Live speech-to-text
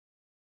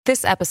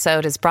This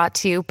episode is brought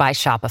to you by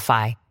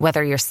Shopify.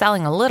 Whether you're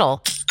selling a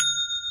little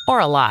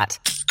or a lot,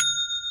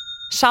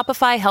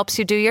 Shopify helps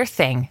you do your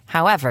thing,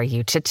 however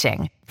you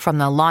cha-ching. From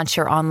the launch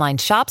your online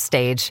shop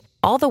stage,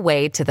 all the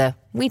way to the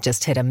we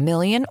just hit 1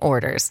 million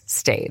orders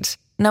stage.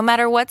 No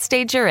matter what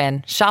stage you're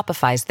in,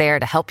 Shopify's there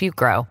to help you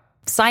grow.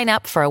 Sign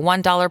up for a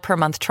 $1 per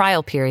month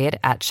trial period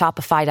at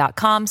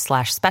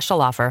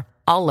shopify.com/special offer,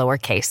 all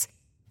lowercase.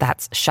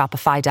 That's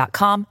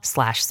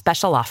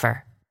shopify.com/special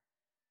offer.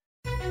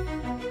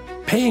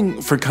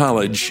 Paying for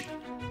college,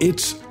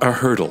 it's a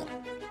hurdle,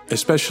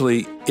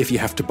 especially if you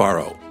have to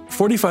borrow.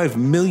 45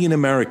 million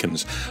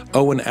Americans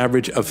owe an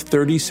average of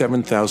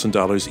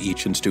 $37,000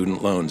 each in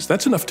student loans.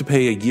 That's enough to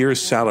pay a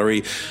year's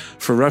salary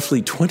for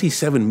roughly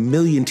 27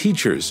 million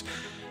teachers.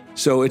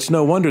 So it's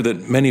no wonder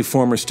that many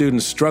former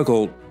students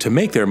struggle to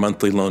make their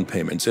monthly loan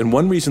payments. And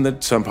one reason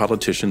that some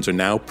politicians are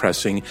now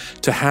pressing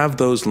to have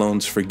those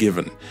loans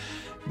forgiven.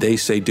 They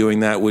say doing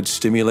that would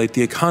stimulate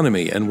the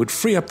economy and would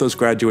free up those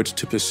graduates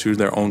to pursue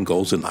their own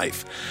goals in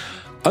life.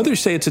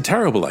 Others say it's a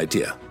terrible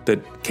idea,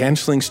 that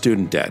canceling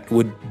student debt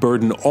would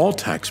burden all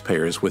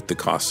taxpayers with the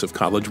costs of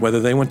college,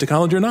 whether they went to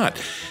college or not,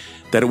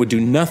 that it would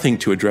do nothing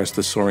to address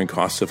the soaring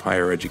costs of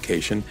higher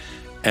education,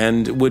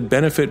 and would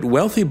benefit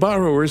wealthy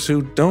borrowers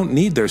who don't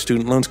need their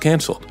student loans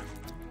canceled.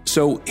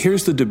 So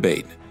here's the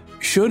debate.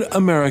 Should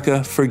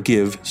America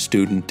forgive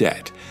student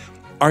debt?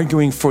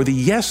 Arguing for the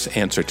yes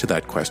answer to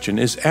that question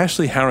is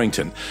Ashley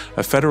Harrington,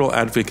 a federal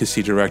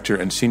advocacy director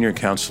and senior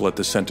counsel at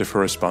the Center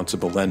for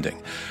Responsible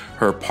Lending.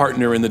 Her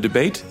partner in the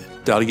debate,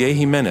 Dalia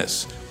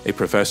Jimenez, a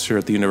professor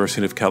at the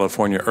University of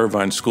California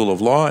Irvine School of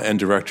Law and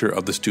director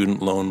of the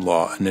Student Loan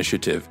Law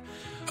Initiative.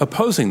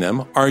 Opposing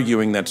them,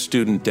 arguing that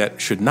student debt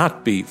should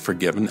not be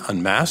forgiven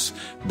en masse,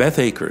 Beth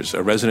Akers,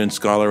 a resident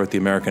scholar at the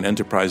American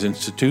Enterprise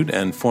Institute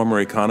and former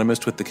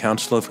economist with the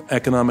Council of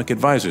Economic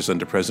Advisors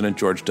under President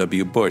George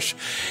W. Bush.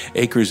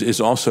 Akers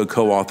is also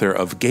co-author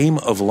of Game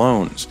of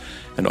Loans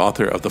and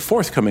author of the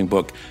forthcoming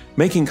book,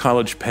 Making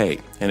College Pay,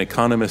 An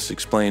Economist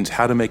Explains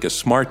How to Make a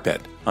Smart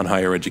Bet on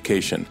Higher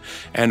Education.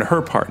 And her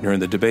partner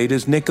in the debate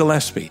is Nick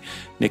Gillespie.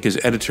 Nick is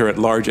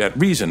editor-at-large at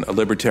Reason, a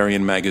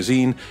libertarian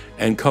magazine,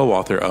 and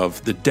co-author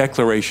of The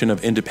Declaration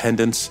of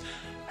Independence,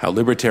 How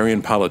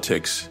Libertarian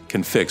Politics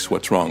Can Fix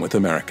What's Wrong with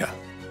America.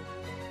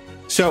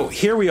 So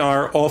here we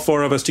are, all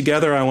four of us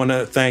together. I want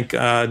to thank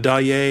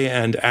Dalia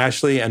and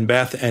Ashley and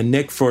Beth and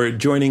Nick for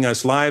joining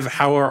us live.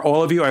 How are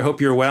all of you? I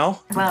hope you're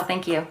well. Well,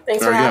 thank you.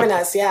 Thanks for having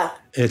us. Yeah.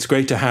 It's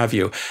great to have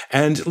you.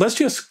 And let's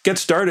just get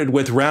started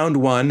with round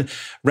one.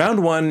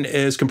 Round one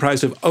is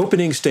comprised of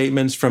opening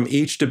statements from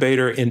each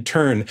debater in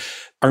turn.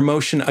 Our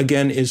motion,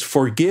 again, is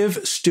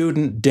forgive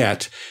student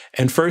debt.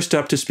 And first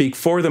up to speak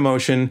for the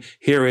motion,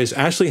 here is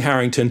Ashley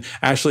Harrington.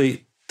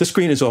 Ashley, the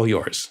screen is all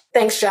yours.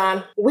 Thanks,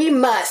 John. We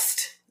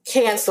must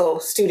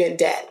cancel student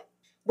debt.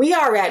 We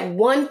are at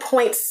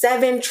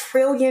 $1.7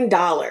 trillion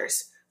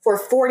for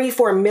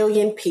 44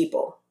 million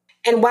people.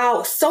 And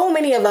while so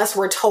many of us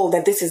were told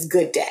that this is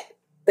good debt,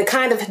 the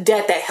kind of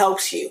debt that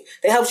helps you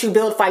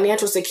build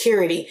financial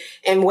security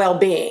and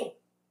well-being,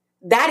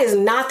 that is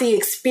not the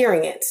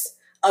experience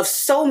of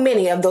so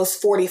many of those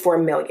 44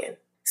 million.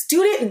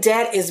 Student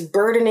debt is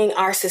burdening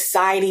our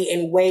society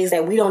in ways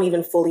that we don't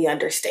even fully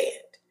understand.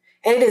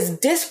 And it is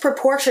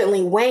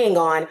disproportionately weighing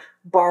on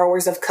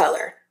borrowers of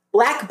color,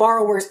 Black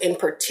borrowers in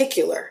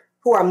particular,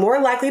 who are more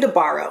likely to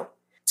borrow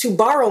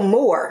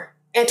more,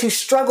 and to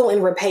struggle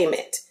in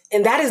repayment.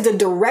 And that is the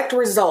direct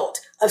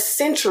result of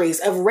centuries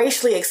of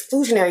racially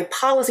exclusionary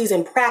policies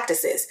and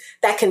practices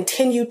that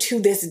continue to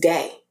this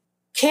day.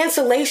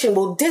 Cancellation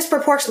will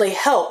disproportionately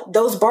help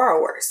those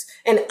borrowers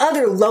and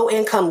other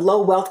low-income,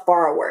 low-wealth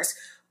borrowers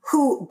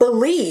who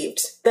believed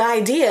the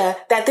idea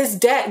that this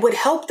debt would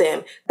help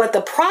them. But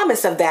the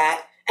promise of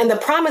that and the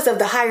promise of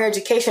the Higher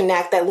Education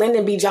Act that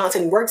Lyndon B.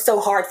 Johnson worked so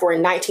hard for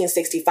in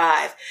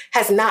 1965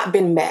 has not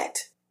been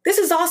met. This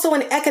is also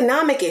an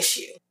economic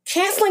issue.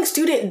 Canceling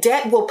student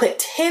debt will put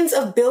tens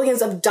of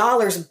billions of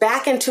dollars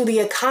back into the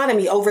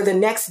economy over the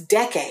next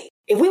decade.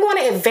 If we want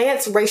to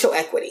advance racial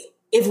equity,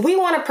 if we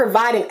want to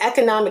provide an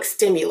economic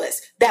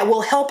stimulus that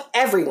will help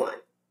everyone,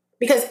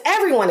 because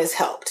everyone is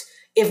helped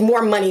if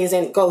more money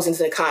goes into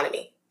the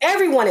economy.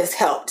 Everyone is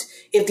helped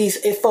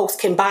if folks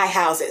can buy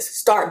houses,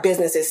 start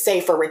businesses,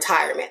 save for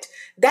retirement.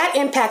 That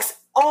impacts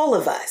all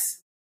of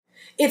us.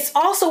 It's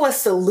also a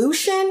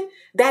solution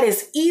that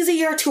is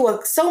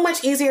so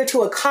much easier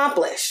to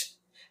accomplish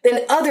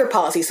than other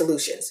policy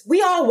solutions.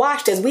 We all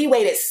watched as we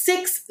waited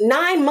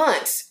 9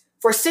 months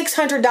for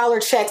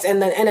 $600 checks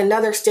and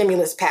another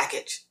stimulus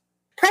package.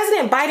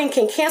 President Biden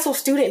can cancel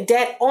student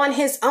debt on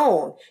his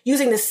own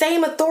using the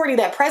same authority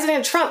that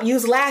President Trump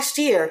used last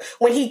year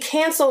when he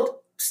canceled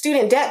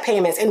student debt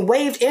payments and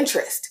waived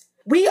interest.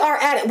 We are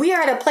at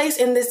a place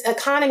in this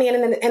economy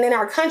and in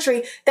our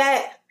country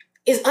that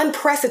is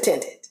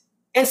unprecedented.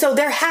 And so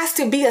there has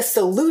to be a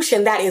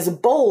solution that is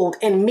bold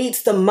and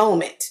meets the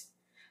moment.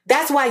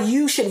 That's why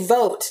you should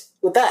vote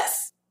with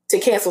us to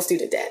cancel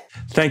student debt.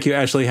 Thank you,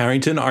 Ashley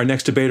Harrington. Our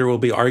next debater will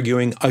be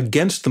arguing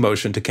against the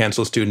motion to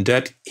cancel student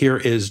debt. Here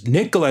is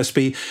Nick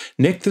Gillespie.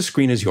 Nick, the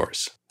screen is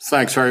yours.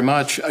 Thanks very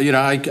much.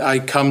 I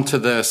come to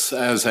this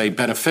as a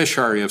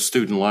beneficiary of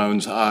student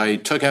loans. I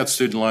took out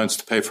student loans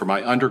to pay for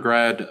my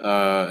undergrad,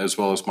 as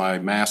well as my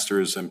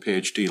master's and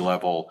PhD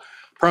level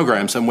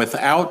programs. And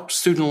without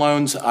student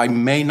loans, I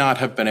may not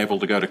have been able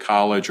to go to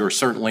college, or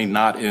certainly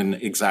not in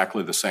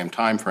exactly the same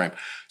time frame.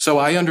 So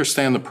I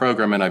understand the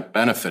program and I've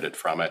benefited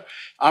from it.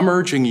 I'm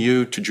urging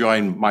you to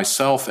join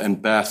myself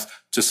and Beth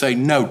to say,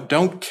 no,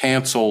 don't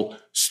cancel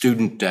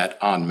student debt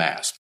en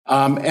masse.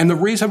 And the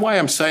reason why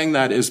I'm saying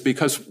that is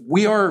because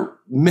we are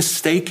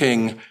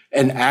mistaking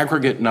an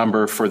aggregate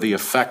number for the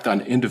effect on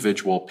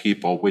individual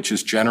people, which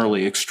is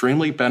generally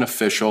extremely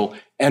beneficial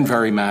and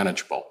very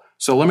manageable.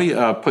 So let me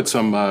put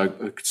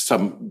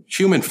some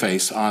human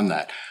face on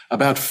that.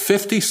 About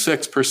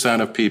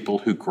 56% of people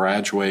who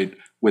graduate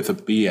with a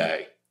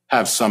BA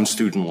have some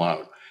student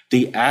loan.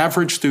 The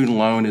average student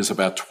loan is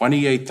about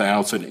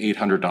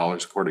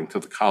 $28,800, according to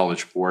the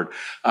College Board.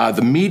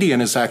 The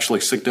median is actually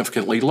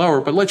significantly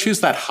lower, but let's use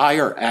that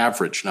higher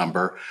average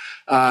number.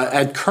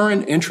 At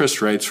current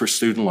interest rates for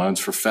student loans,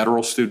 for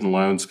federal student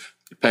loans,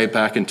 you pay it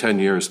back in 10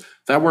 years,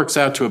 that works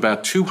out to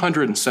about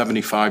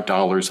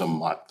 $275 a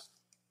month.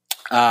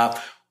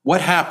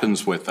 What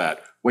happens with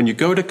that? When you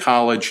go to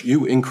college,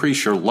 you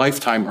increase your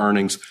lifetime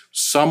earnings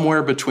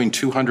somewhere between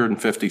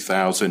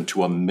 $250,000 to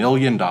 $1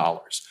 million.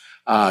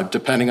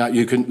 Depending on,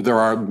 there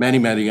are many,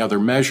 many other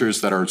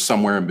measures that are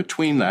somewhere in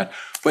between that,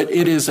 but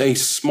it is a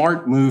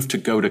smart move to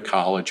go to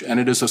college, and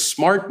it is a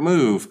smart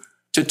move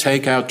to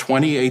take out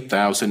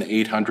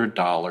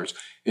 $28,800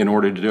 in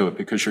order to do it,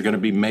 because you're going to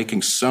be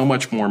making so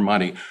much more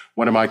money.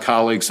 One of my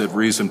colleagues at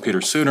Reason, Peter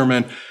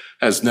Suderman,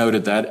 has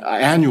noted that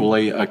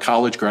annually a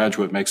college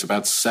graduate makes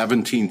about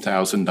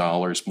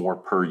 $17,000 more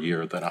per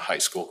year than a high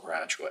school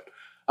graduate.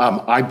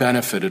 I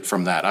benefited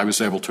from that. I was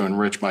able to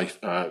enrich my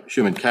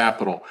human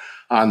capital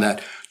on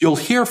that. You'll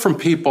hear from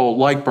people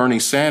like Bernie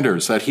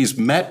Sanders that he's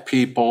met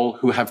people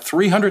who have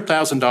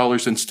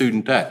 $300,000 in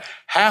student debt.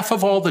 Half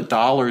of all the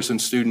dollars in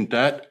student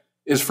debt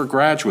is for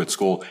graduate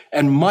school,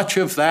 and much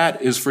of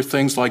that is for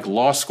things like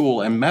law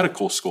school and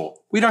medical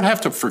school. We don't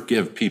have to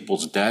forgive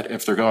people's debt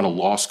if they're going to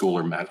law school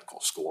or medical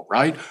school,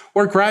 right?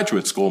 Or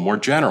graduate school, more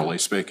generally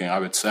speaking, I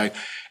would say.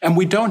 And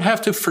we don't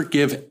have to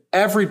forgive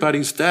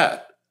everybody's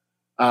debt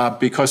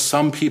because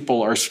some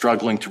people are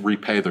struggling to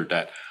repay their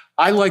debt.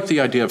 I like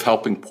the idea of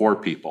helping poor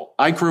people.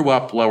 I grew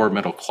up lower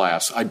middle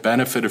class. I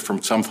benefited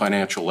from some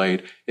financial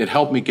aid. It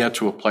helped me get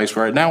to a place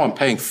where now I'm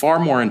paying far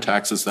more in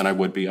taxes than I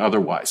would be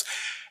otherwise.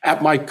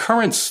 At my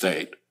current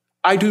state,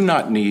 I do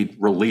not need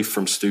relief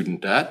from student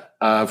debt,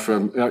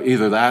 from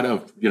either that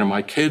of,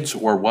 my kids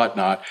or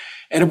whatnot.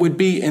 And it would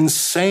be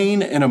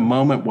insane in a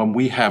moment when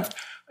we have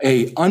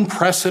a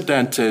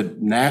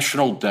unprecedented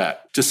national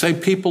debt to say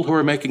people who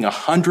are making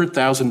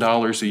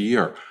 $100,000 a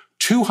year,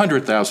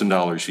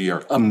 $200,000 a year,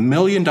 $1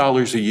 million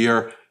a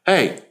year,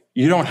 hey,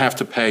 you don't have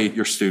to pay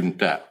your student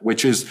debt,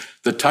 which is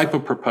the type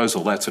of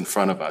proposal that's in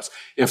front of us.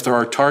 If there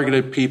are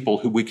targeted people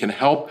who we can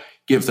help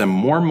give them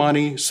more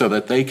money so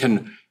that they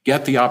can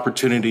get the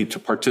opportunity to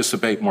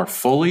participate more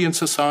fully in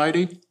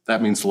society,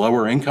 that means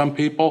lower income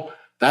people,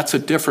 that's a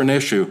different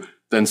issue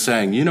than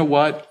saying, you know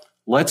what,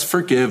 let's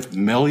forgive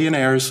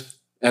millionaires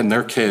and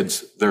their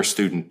kids their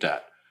student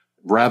debt.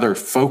 Rather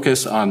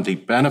focus on the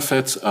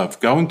benefits of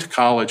going to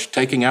college,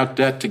 taking out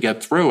debt to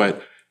get through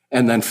it,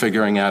 and then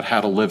figuring out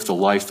how to live the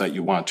life that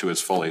you want to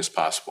as fully as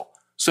possible.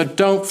 So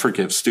don't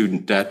forgive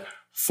student debt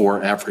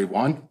for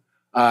everyone.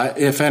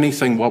 If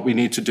anything, what we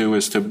need to do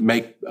is to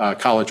make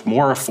college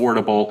more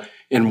affordable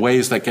in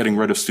ways that getting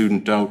rid of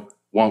student debt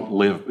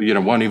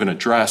won't even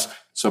address.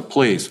 So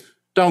please,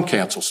 don't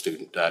cancel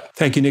student debt.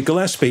 Thank you, Nick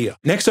Gillespie.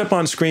 Next up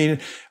on screen,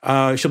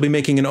 she'll be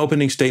making an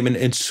opening statement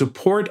in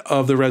support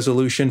of the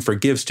resolution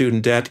Forgive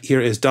Student Debt.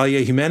 Here is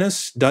Dalia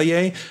Jimenez.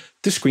 Dalia,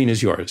 the screen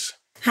is yours.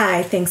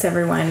 Hi, thanks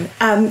everyone.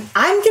 I'm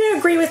going to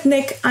agree with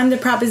Nick on the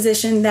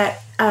proposition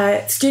that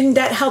student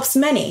debt helps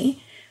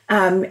many.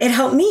 It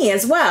helped me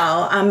as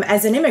well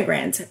as an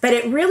immigrant, but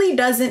it really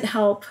doesn't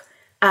help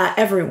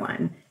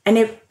everyone. And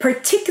it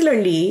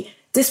particularly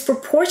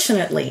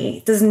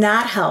disproportionately does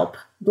not help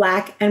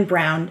Black and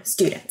brown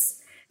students.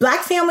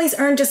 Black families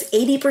earn just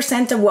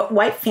 80% of what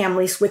white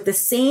families with the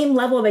same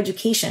level of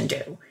education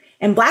do.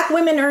 And Black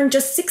women earn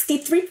just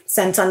 63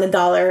 cents on the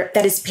dollar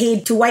that is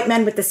paid to white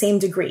men with the same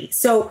degree.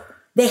 So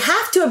they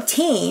have to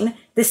obtain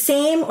the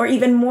same or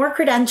even more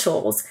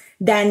credentials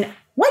than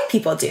white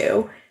people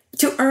do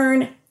to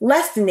earn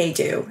less than they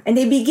do. And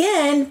they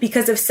begin,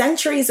 because of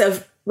centuries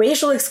of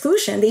racial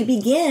exclusion, they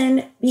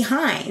begin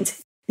behind.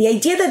 The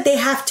idea that they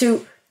have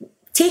to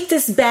take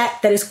this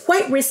bet that is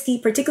quite risky,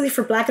 particularly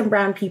for Black and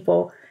brown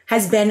people,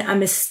 has been a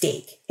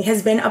mistake. It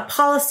has been a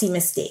policy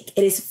mistake.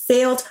 It is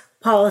failed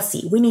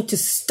policy. We need to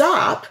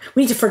stop.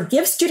 We need to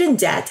forgive student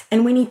debt,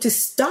 and we need to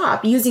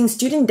stop using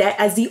student debt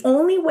as the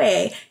only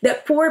way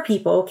that poor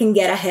people can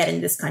get ahead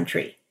in this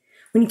country.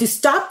 We need to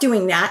stop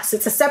doing that. So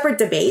it's a separate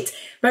debate.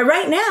 But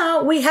right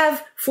now we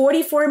have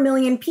 44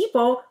 million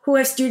people who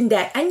have student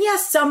debt. And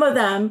yes, some of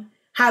them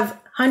have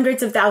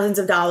hundreds of thousands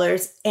of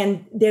dollars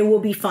and they will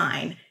be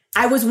fine.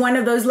 I was one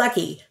of those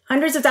lucky.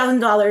 Hundreds of thousands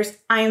of dollars,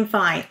 I am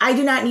fine. I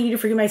do not need you to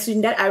forgive my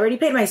student debt. I already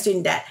paid my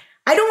student debt.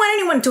 I don't want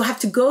anyone to have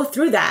to go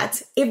through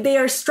that if they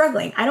are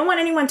struggling. I don't want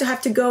anyone to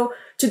have to go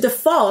to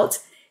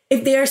default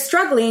if they are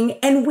struggling.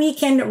 And we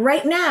can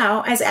right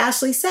now, as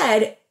Ashley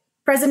said,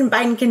 President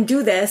Biden can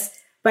do this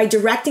by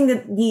directing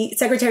the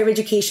Secretary of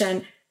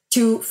Education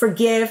to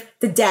forgive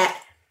the debt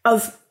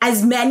of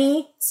as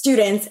many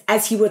students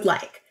as he would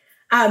like.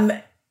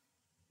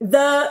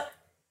 The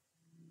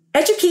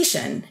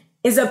education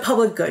is a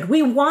public good.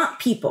 We want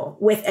people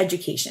with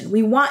education.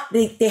 We want,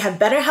 they have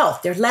better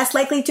health. They're less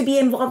likely to be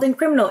involved in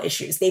criminal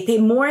issues. They pay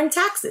more in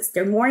taxes.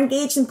 They're more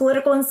engaged in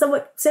political and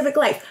civic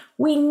life.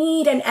 We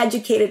need an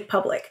educated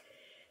public.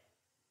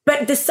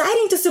 But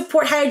deciding to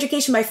support higher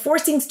education by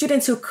forcing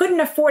students who couldn't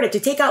afford it to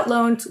take out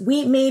loans,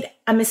 we made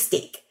a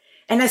mistake.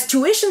 And as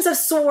tuitions have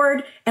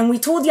soared and we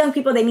told young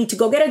people they need to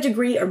go get a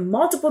degree or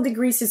multiple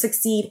degrees to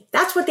succeed,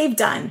 that's what they've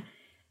done.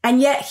 And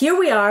yet here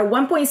we are,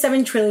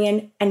 1.7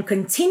 trillion and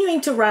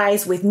continuing to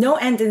rise with no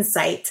end in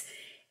sight.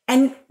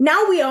 And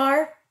now we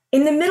are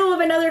in the middle of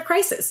another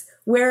crisis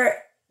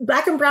where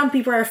Black and brown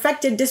people are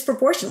affected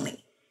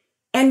disproportionately.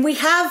 And we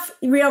have,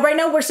 right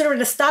now we're sort of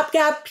at a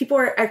stopgap. People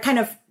are kind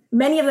of,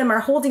 many of them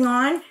are holding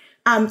on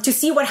to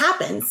see what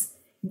happens.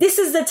 This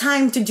is the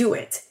time to do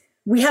it.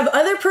 We have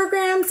other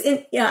programs,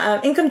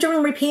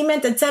 income-driven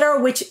repayment, et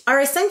cetera, which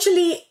are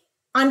essentially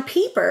on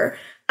paper,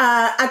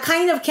 a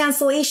kind of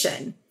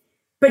cancellation.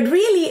 But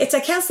really, it's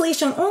a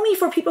cancellation only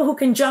for people who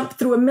can jump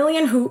through a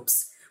million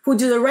hoops, who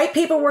do the right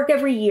paperwork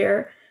every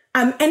year,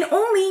 and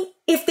only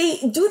if they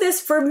do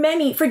this for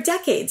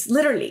decades,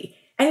 literally.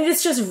 And it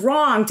is just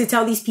wrong to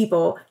tell these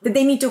people that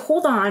they need to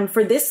hold on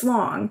for this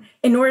long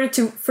in order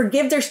to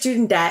forgive their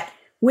student debt,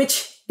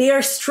 which they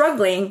are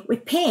struggling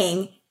with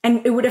paying,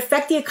 and it would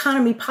affect the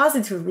economy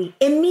positively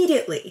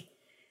immediately.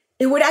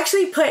 It would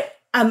actually put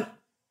a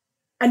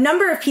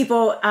number of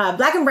people,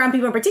 Black and brown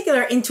people in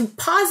particular, into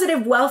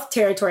positive wealth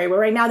territory, where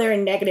right now they're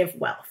in negative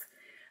wealth.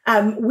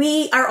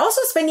 We are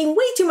also spending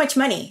way too much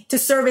money to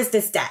service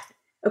this debt.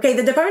 Okay,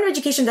 the Department of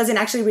Education doesn't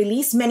actually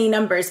release many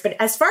numbers, but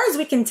as far as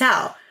we can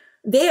tell,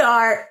 they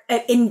are,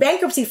 in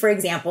bankruptcy, for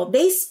example,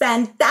 they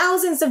spend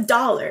thousands of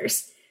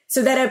dollars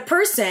so that a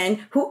person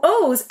who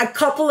owes a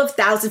couple of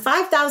thousand,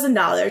 $5,000,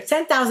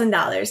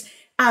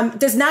 $10,000,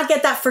 does not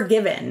get that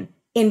forgiven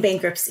in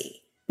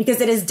bankruptcy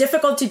because it is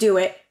difficult to do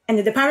it. And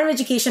the Department of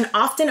Education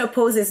often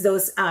opposes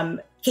those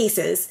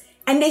cases,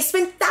 and they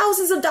spend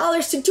thousands of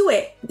dollars to do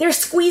it. They're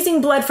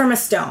squeezing blood from a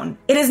stone.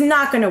 It is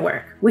not going to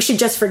work. We should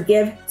just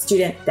forgive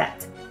student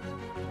debt.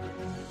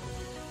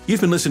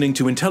 You've been listening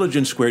to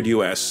Intelligence Squared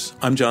US.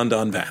 I'm John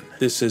Donvan.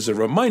 This is a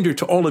reminder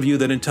to all of you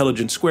that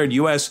Intelligence Squared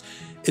US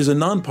is a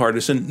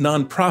nonpartisan,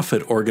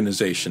 nonprofit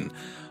organization.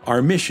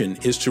 Our mission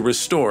is to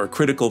restore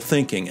critical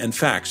thinking and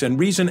facts and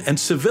reason and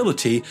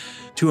civility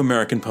to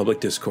American public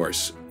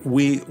discourse.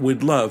 We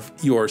would love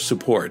your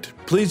support.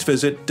 Please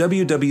visit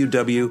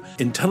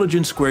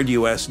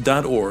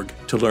www.intelligencesquaredus.org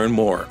to learn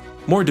more.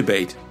 More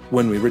debate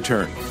when we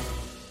return.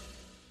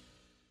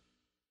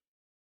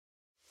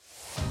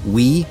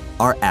 We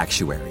are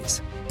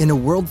actuaries. In a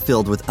world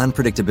filled with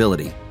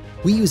unpredictability,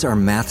 we use our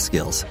math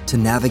skills to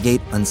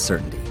navigate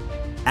uncertainty.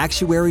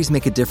 Actuaries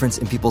make a difference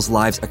in people's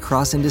lives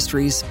across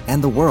industries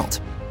and the world.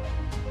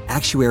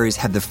 Actuaries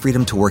have the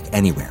freedom to work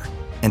anywhere,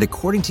 and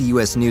according to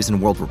U.S. News &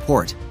 World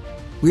Report,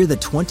 we're the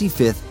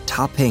 25th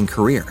top-paying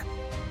career.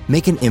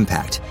 Make an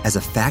impact as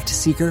a fact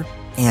seeker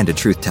and a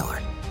truth teller.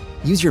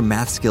 Use your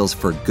math skills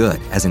for good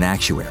as an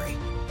actuary.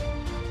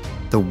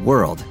 The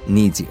world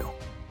needs you.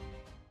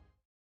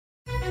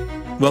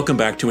 Welcome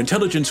back to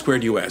Intelligence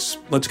Squared US.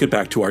 Let's get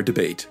back to our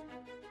debate.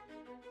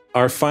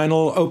 Our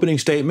final opening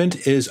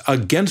statement is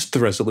against the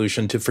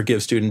resolution to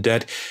forgive student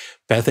debt.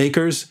 Beth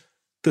Akers,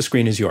 the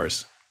screen is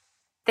yours.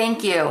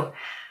 Thank you.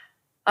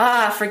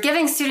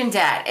 Forgiving student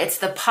debt. It's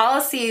the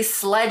policy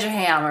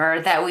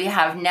sledgehammer that we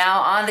have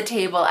now on the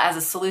table as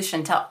a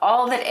solution to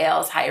all that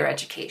ails higher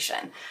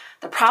education.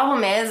 The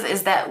problem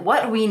is that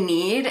what we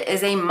need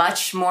is a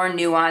much more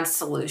nuanced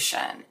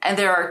solution. And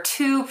there are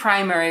two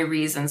primary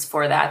reasons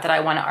for that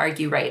I want to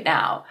argue right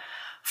now.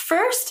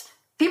 First,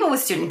 people with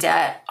student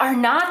debt are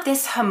not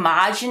this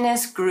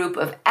homogenous group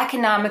of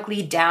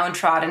economically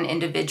downtrodden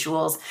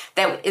individuals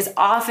that is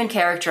often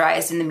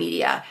characterized in the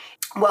media.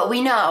 What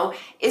we know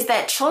is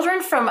that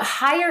children from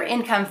higher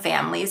income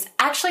families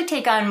actually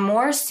take on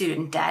more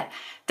student debt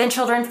than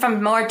children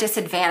from more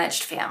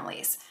disadvantaged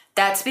families.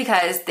 That's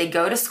because they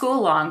go to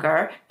school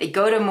longer, they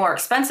go to more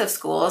expensive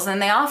schools,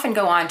 and they often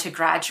go on to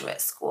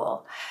graduate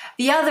school.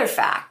 The other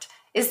fact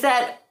is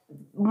that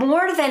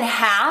more than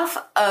half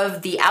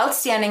of the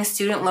outstanding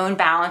student loan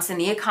balance in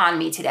the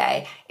economy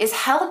today is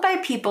held by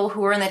people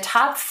who are in the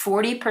top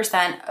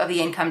 40% of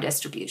the income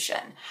distribution.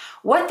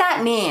 What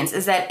that means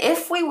is that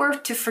if we were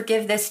to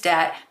forgive this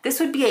debt, this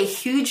would be a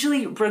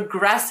hugely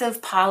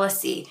regressive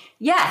policy.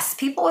 Yes,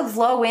 people with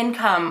low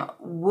income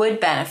would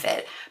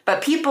benefit,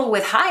 but people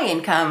with high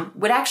income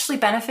would actually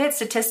benefit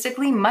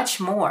statistically much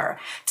more.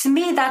 To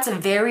me, that's a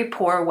very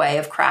poor way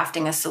of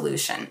crafting a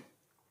solution.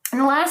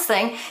 And the last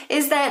thing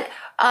is that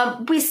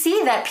we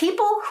see that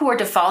people who are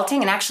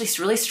defaulting and actually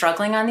really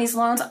struggling on these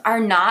loans are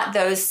not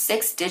those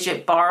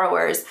 6-digit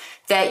borrowers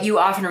that you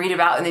often read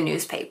about in the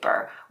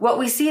newspaper. What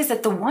we see is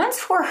that the ones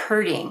who are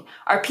hurting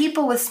are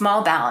people with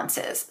small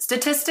balances.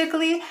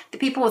 Statistically, the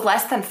people with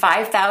less than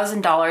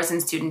 $5,000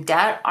 in student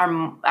debt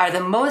are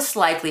the most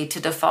likely to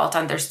default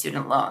on their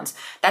student loans.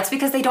 That's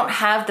because they don't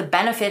have the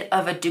benefit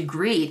of a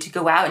degree to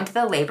go out into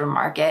the labor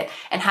market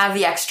and have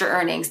the extra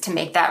earnings to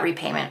make that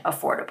repayment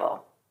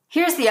affordable.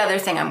 Here's the other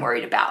thing I'm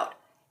worried about.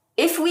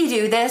 If we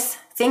do this,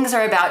 things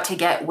are about to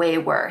get way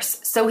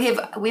worse. So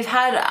we've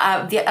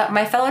had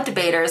my fellow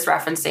debaters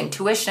referencing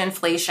tuition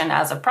inflation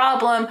as a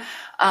problem,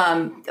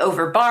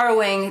 over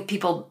borrowing,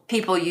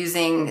 people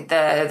using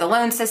the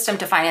loan system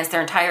to finance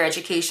their entire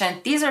education.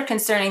 These are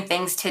concerning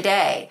things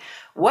today.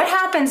 What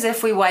happens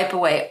if we wipe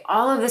away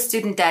all of the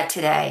student debt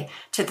today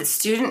to the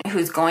student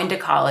who's going to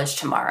college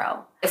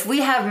tomorrow? If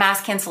we have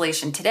mass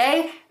cancellation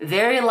today,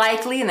 very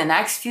likely in the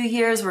next few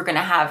years, we're going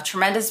to have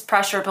tremendous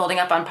pressure building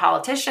up on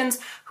politicians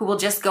who will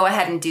just go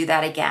ahead and do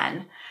that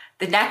again.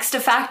 The next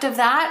effect of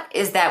that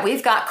is that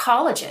we've got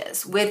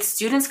colleges with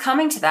students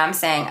coming to them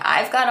saying,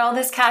 I've got all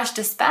this cash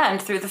to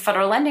spend through the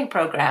federal lending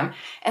program,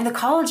 and the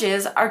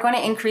colleges are going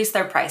to increase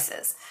their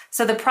prices.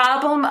 So the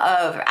problem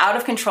of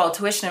out-of-control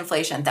tuition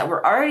inflation that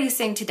we're already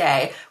seeing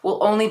today will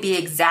only be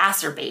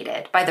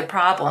exacerbated by the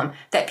problem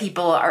that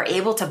people are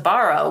able to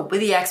borrow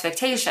with the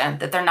expectation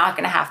that they're not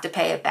going to have to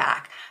pay it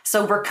back.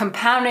 So we're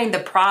compounding the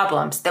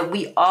problems that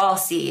we all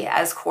see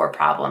as core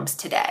problems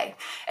today.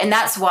 And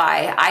that's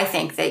why I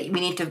think that we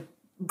need to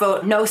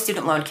vote no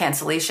student loan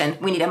cancellation.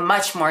 We need a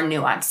much more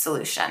nuanced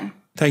solution.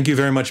 Thank you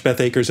very much, Beth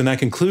Akers. And that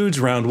concludes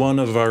round one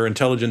of our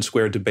Intelligence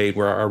Squared debate,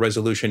 where our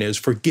resolution is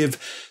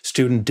forgive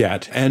student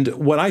debt. And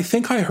what I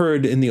think I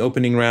heard in the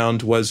opening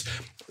round was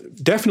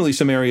definitely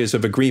some areas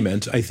of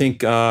agreement. I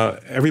think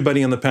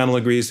everybody on the panel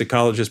agrees that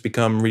college has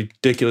become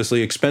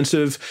ridiculously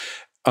expensive.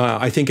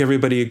 I think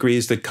everybody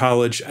agrees that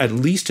college, at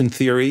least in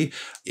theory,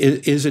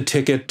 is a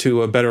ticket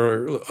to a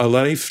better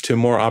life, to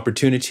more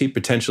opportunity,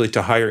 potentially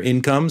to higher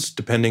incomes,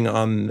 depending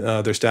on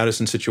their status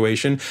and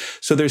situation.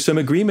 So there's some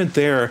agreement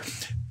there,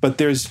 but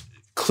there's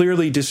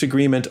clearly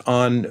disagreement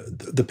on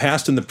the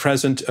past and the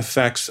present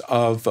effects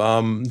of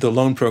the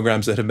loan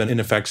programs that have been in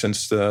effect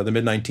since the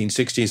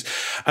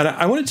mid-1960s. And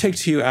I want to take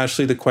to you,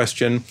 Ashley, the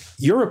question,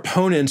 your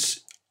opponents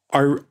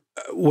are,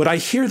 what I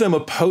hear them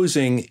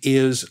opposing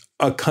is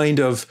a kind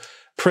of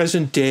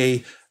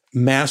present-day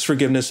mass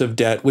forgiveness of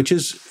debt, which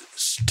is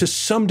to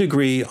some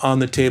degree on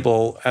the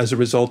table as a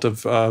result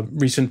of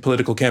recent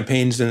political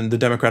campaigns in the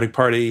Democratic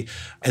Party.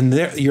 And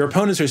your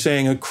opponents are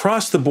saying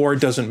across the board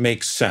doesn't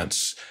make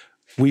sense.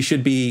 We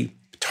should be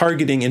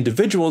targeting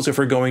individuals if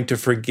we're going to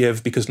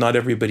forgive because not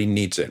everybody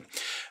needs it.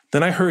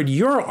 Then I heard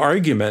your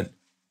argument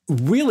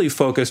really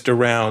focused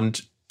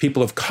around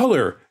people of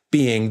color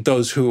being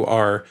those who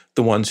are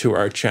the ones who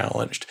are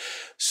challenged.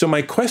 So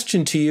my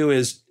question to you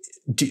is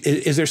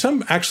there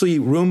some actually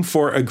room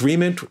for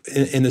agreement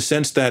in the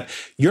sense that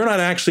you're not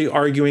actually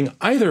arguing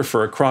either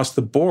for across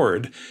the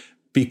board,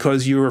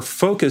 because your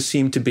focus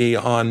seemed to be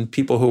on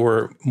people who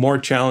were more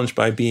challenged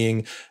by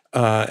being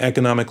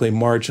economically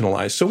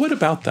marginalized? So what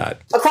about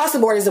that? Across the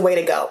board is the way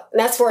to go. And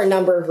that's for a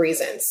number of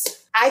reasons.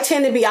 I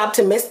tend to be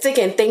optimistic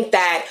and think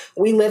that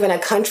we live in a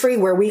country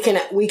where we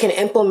can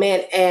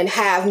implement and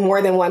have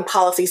more than one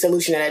policy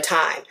solution at a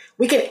time.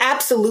 We can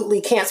absolutely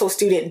cancel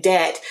student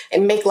debt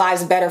and make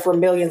lives better for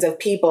millions of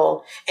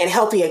people and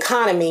help the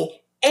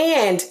economy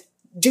and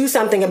do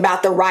something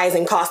about the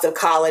rising cost of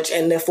college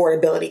and the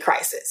affordability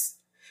crisis.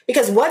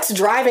 Because what's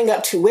driving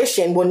up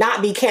tuition will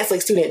not be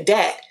canceling student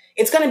debt.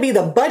 It's going to be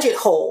the budget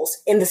holes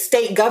in the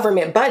state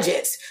government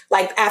budgets,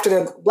 like after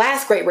the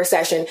last Great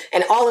Recession,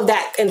 and all of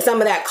that, and some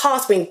of that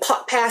cost being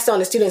passed on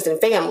to students and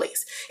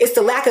families. It's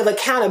the lack of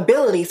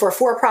accountability for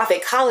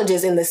for-profit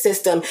colleges in the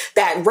system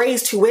that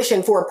raise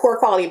tuition for poor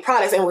quality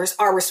products and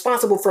are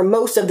responsible for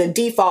most of the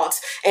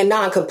defaults and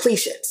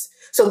non-completions.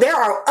 So there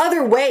are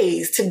other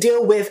ways to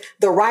deal with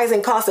the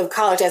rising cost of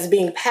college as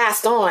being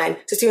passed on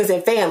to students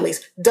and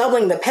families,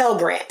 doubling the Pell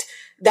Grant,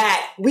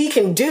 that we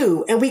can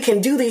do, and we can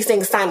do these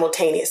things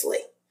simultaneously.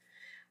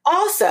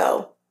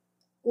 Also,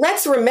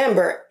 let's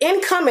remember,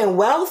 income and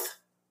wealth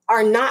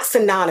are not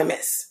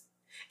synonymous.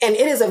 And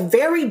it is a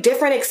very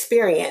different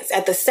experience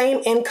at the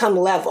same income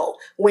level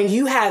when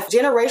you have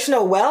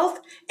generational wealth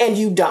and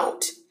you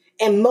don't.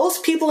 And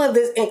most people of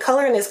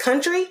color in this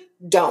country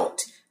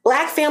don't.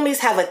 Black families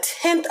have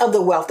 1/10 of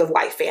the wealth of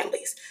white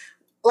families.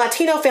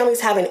 Latino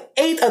families have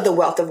 1/8 of the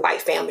wealth of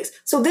white families.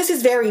 So this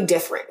is very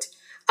different.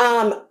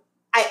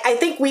 I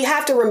think we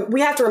have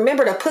to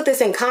remember to put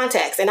this in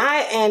context.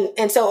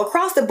 And so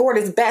across the board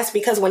is best,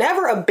 because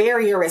whenever a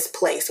barrier is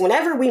placed,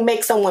 whenever we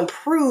make someone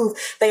prove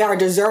they are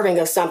deserving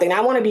of something,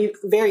 I want to be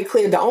very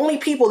clear. The only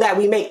people that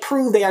we make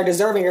prove they are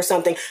deserving of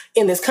something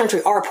in this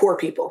country are poor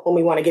people when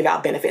we want to give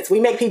out benefits. We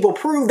make people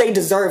prove they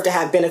deserve to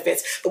have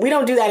benefits, but we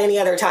don't do that any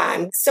other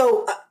time.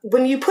 So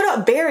when you put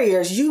up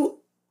barriers, you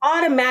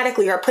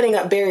automatically are putting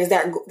up barriers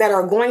that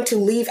are going to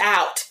leave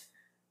out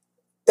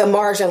the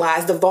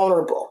marginalized, the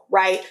vulnerable,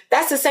 right?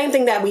 That's the same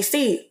thing that we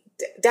see.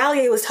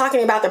 Dahlia was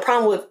talking about the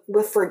problem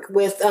with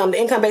the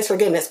income-based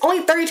forgiveness.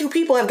 Only 32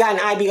 people have gotten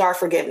IBR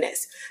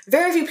forgiveness.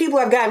 Very few people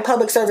have gotten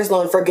public service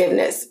loan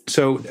forgiveness.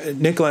 So,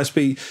 Nick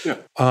Gillespie,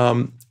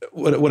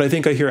 what I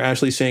think I hear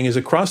Ashley saying is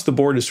across the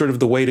board is sort of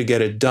the way to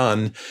get it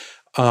done,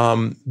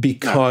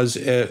 because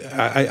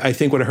I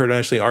think what I heard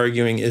Ashley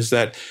arguing is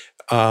that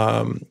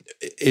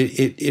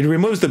it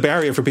removes the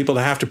barrier for people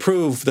to have to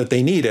prove that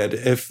they need it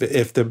if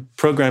the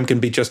program can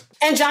be just...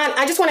 And John,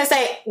 I just want to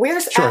say, we're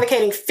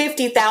advocating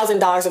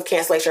 $50,000 of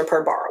cancellation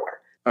per borrower.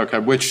 Okay,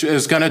 which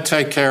is going to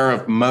take care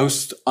of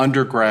most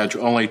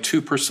undergraduate. Only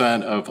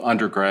 2% of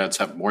undergrads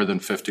have more than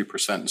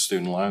 50% in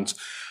student loans.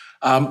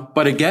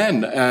 But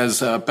again,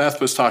 as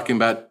Beth was talking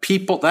about,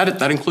 people,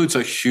 that includes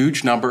a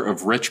huge number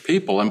of rich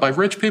people. And by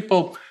rich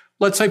people,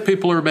 let's say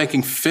people are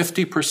making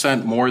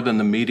 50% more than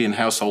the median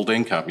household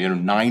income,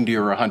 $90,000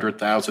 or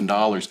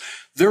 $100,000.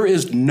 There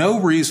is no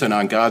reason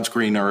on God's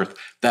green earth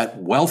that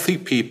wealthy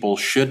people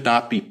should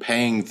not be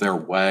paying their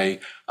way.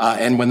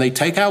 And when they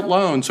take out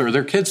loans, or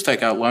their kids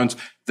take out loans,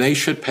 they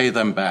should pay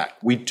them back.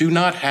 We do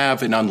not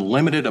have an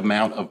unlimited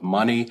amount of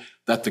money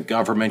that the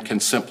government can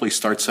simply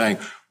start saying,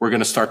 we're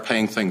going to start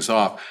paying things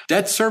off.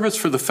 Debt service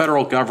for the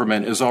federal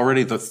government is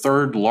already the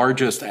third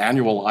largest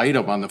annual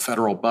item on the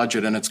federal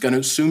budget, and it's going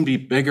to soon be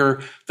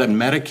bigger than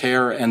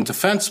Medicare and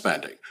defense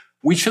spending.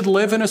 We should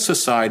live in a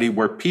society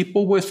where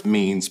people with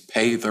means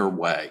pay their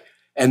way,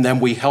 and then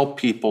we help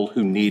people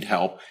who need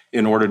help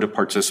in order to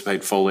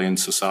participate fully in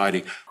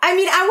society. I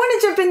mean, I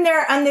want to jump in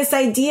there on this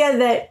idea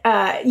that,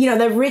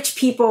 the rich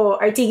people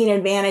are taking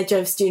advantage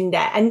of student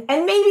debt. And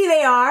maybe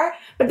they are,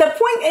 but the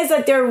point is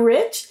that they're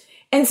rich,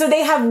 and so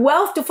they have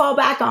wealth to fall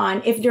back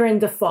on if they're in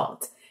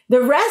default.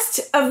 The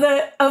rest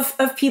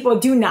of people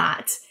do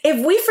not.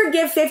 If we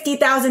forgive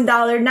 $50,000,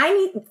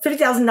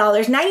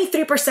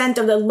 93%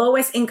 of the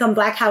lowest income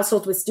Black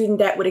households with student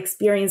debt would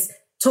experience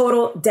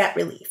total debt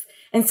relief.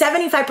 And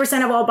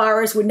 75% of all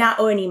borrowers would not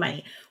owe any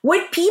money.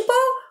 Would people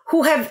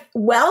who have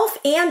wealth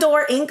and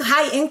or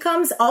high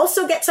incomes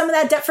also get some of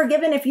that debt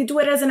forgiven if you do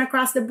it as an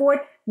across the board?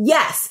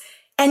 Yes.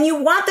 And you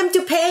want them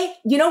to pay,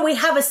 we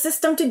have a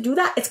system to do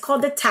that. It's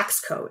called the tax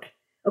code.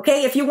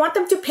 Okay, if you want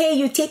them to pay,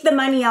 you take the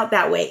money out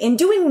that way. In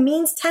doing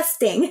means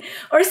testing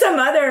or some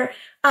other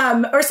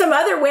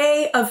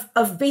way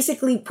of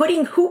basically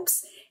putting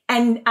hoops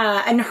and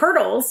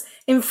hurdles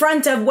in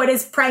front of what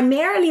is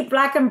primarily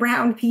Black and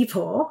brown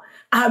people,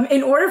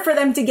 in order for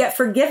them to get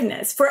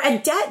forgiveness for a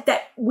debt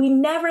that we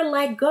never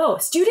let go.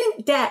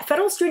 Student debt,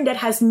 federal student debt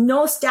has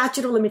no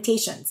statute of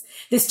limitations.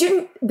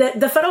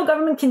 The federal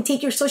government can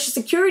take your Social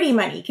Security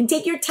money, can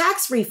take your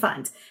tax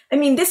refund. I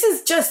mean, this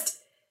is just...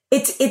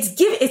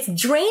 It's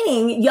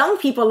draining young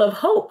people of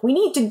hope. We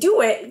need to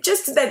do it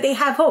just so that they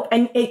have hope.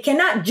 And it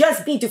cannot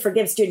just be to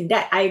forgive student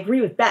debt. I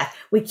agree with Beth.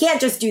 We can't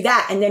just do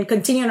that and then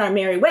continue on our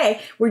merry way.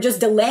 We're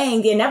just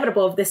delaying the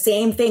inevitable of the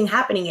same thing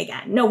happening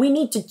again. No, we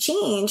need to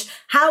change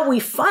how we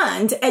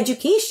fund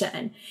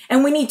education.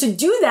 And we need to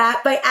do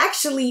that by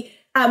actually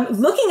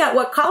looking at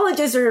what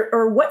colleges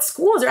or what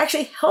schools are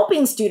actually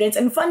helping students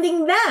and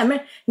funding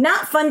them,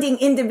 not funding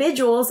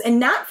individuals and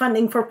not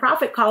funding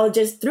for-profit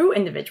colleges through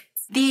individuals.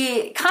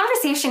 The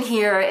conversation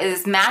here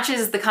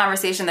matches the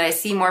conversation that I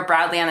see more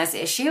broadly on this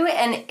issue,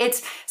 and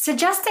it's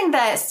suggesting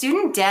that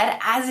student debt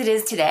as it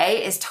is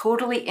today is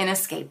totally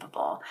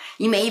inescapable.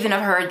 You may even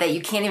have heard that you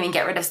can't even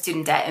get rid of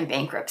student debt in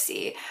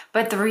bankruptcy.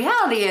 But the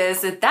reality is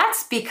that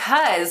that's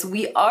because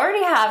we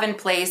already have in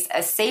place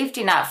a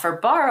safety net for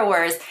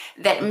borrowers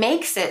that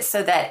makes it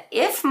so that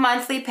if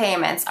monthly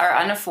payments are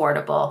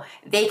unaffordable,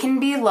 they can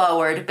be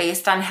lowered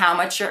based on how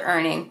much you're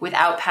earning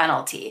without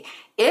penalty.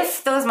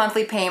 If those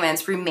monthly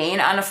payments remain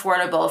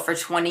unaffordable for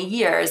 20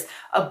 years,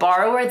 a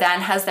borrower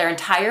then has their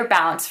entire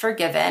balance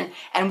forgiven,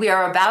 and we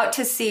are about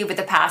to see with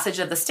the passage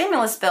of the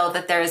stimulus bill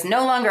that there is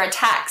no longer a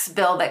tax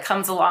bill that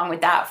comes along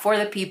with that for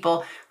the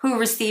people who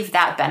receive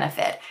that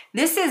benefit.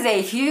 This is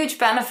a huge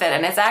benefit,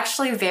 and it's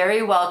actually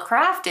very well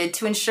crafted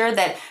to ensure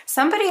that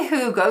somebody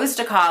who goes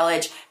to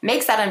college,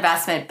 makes that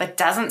investment, but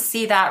doesn't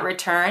see that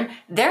return,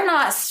 they're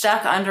not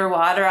stuck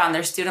underwater on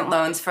their student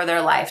loans for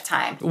their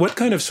lifetime. What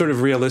kind of sort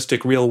of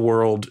realistic,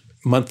 real-world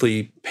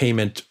monthly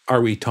payment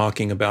are we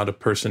talking about a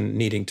person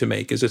needing to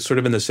make? Is it sort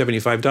of in the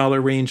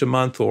 $75 range a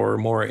month or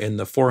more in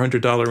the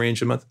 $400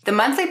 range a month? The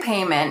monthly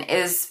payment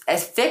is a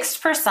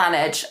fixed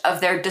percentage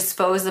of their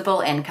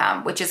disposable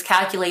income, which is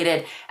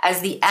calculated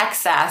as the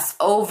excess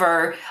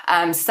over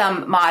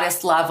some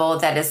modest level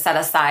that is set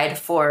aside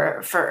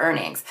for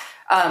earnings.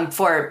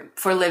 for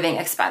living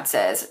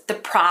expenses. The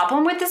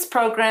problem with this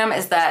program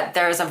is that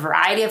there's a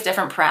variety of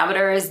different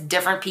parameters.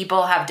 Different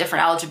people have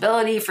different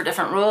eligibility for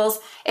different rules.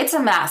 It's a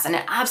mess and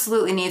it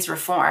absolutely needs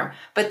reform.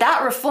 But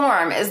that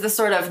reform is the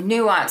sort of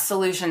nuanced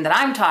solution that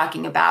I'm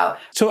talking about.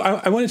 So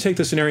I want to take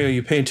the scenario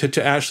you paint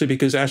to Ashley,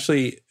 because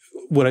Ashley,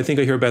 what I think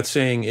I hear Beth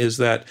saying is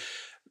that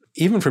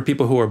even for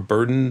people who are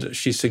burdened,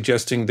 she's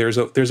suggesting there's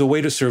a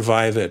way to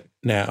survive it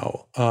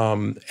now,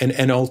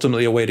 and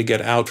ultimately a way to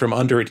get out from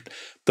under it,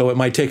 though it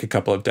might take a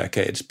couple of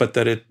decades, but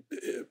that it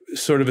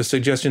sort of a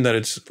suggestion that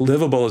it's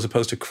livable as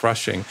opposed to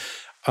crushing.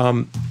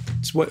 So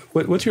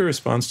what's your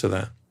response to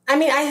that? I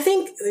mean, I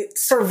think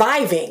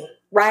surviving,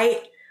 right?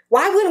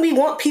 Why wouldn't we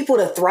want people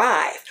to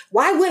thrive?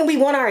 Why wouldn't we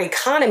want our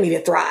economy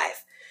to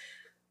thrive?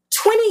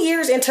 20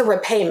 years into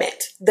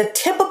repayment, the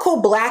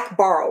typical Black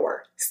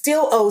borrower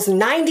still owes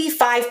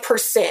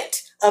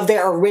 95% of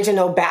their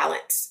original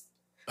balance.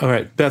 All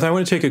right, Beth, I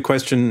want to take a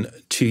question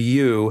to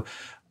you.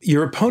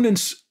 Your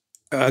opponents,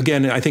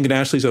 again, I think in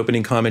Ashley's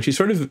opening comment, she's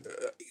sort of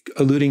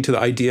alluding to the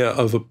idea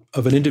of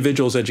an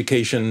individual's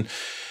education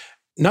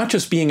not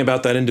just being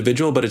about that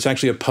individual, but it's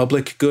actually a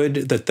public good,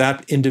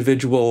 that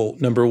individual,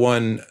 number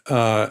one,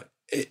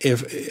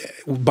 if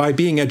by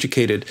being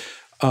educated,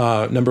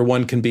 number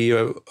one, can be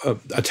a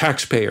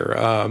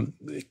taxpayer,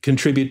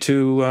 contribute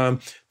to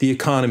the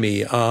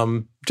economy,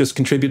 just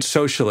contribute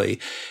socially.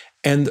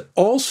 And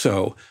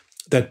also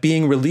that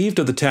being relieved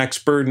of the tax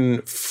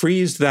burden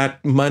frees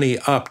that money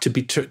up to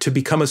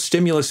become a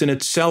stimulus in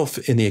itself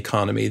in the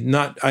economy.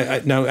 Now,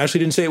 Ashley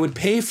didn't say it would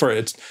pay for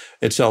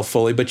itself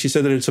fully, but she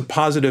said that it's a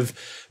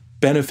positive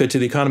benefit to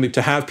the economy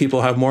to have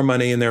people have more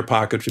money in their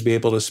pocket to be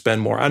able to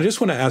spend more. I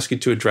just want to ask you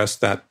to address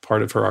that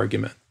part of her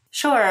argument.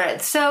 Sure.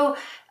 So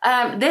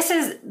this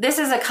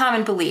is a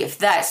common belief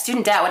that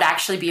student debt would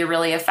actually be a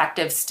really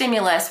effective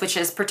stimulus, which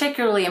is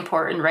particularly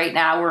important right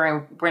now.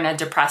 We're in a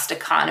depressed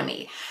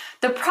economy.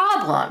 The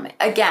problem,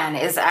 again,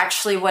 is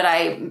actually what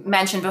I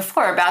mentioned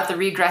before about the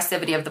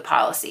regressivity of the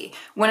policy.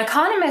 When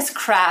economists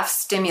craft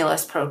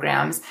stimulus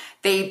programs,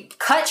 they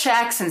cut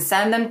checks and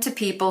send them to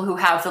people who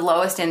have the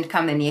lowest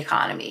income in the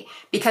economy.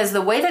 Because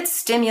the way that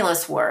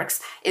stimulus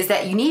works is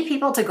that you need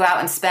people to go out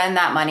and spend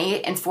that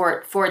money and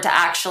for it to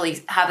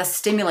actually have a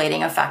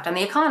stimulating effect on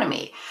the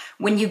economy.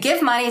 When you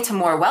give money to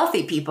more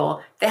wealthy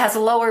people, it has a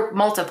lower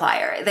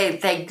multiplier.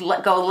 They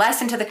go less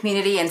into the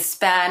community and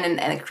spend,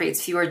 and it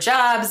creates fewer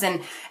jobs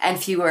and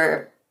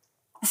fewer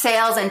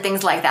sales and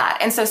things like that.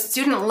 And so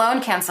student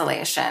loan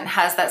cancellation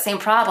has that same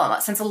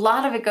problem. Since a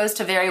lot of it goes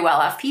to very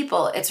well-off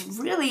people, it's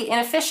really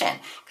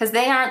inefficient because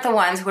they aren't the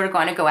ones who are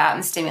going to go out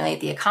and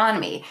stimulate the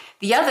economy.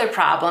 The other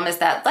problem is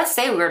that, let's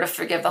say we were to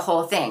forgive the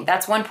whole thing.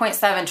 That's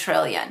 $1.7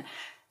 trillion.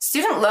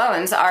 Student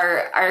loans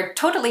are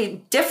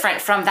totally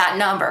different from that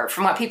number,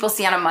 from what people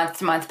see on a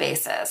month-to-month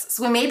basis.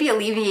 So we may be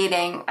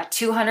alleviating a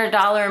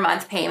 $200 a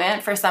month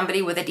payment for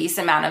somebody with a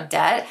decent amount of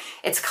debt.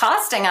 It's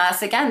costing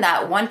us, again,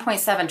 that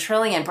 $1.7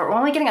 trillion, but we're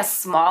only getting a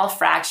small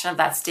fraction of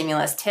that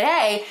stimulus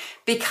today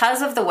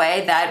because of the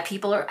way that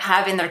people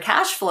have in their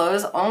cash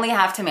flows only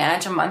have to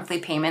manage a monthly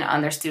payment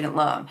on their student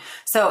loan.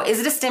 So is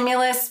it a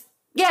stimulus?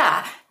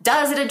 Yeah.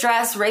 Does it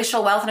address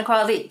racial wealth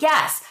inequality?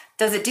 Yes.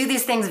 Does it do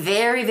these things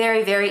very,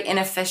 very, very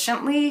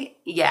inefficiently?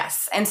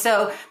 Yes. And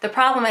so the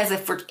problem is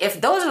if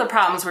those are the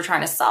problems we're trying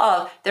to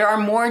solve, there are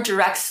more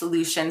direct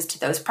solutions to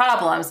those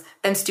problems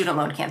than student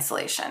loan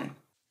cancellation.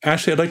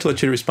 Ashley, I'd like to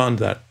let you respond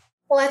to that.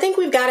 Well, I think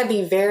we've got to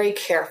be very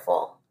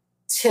careful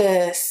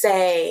to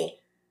say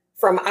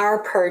from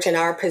our perch and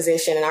our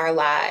position in our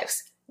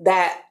lives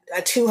that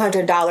a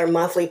 $200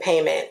 monthly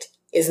payment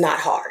is not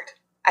hard.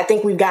 I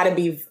think we've got to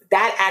be,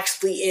 that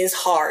actually is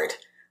hard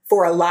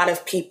for a lot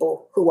of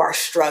people who are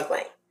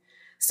struggling.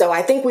 So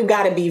I think we've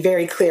got to be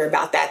very clear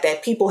about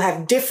that people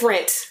have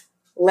different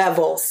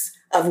levels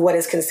of what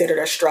is considered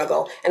a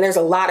struggle. And there's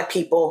a lot of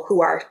people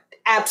who are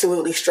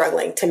absolutely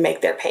struggling to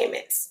make their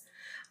payments.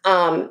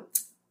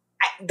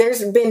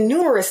 There's been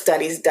numerous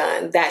studies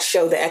done that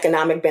show the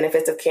economic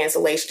benefits of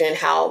cancellation and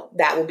how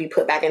that will be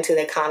put back into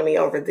the economy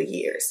over the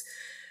years.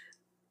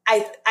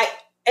 I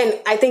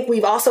think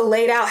we've also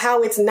laid out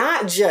how it's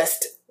not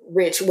just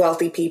rich,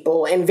 wealthy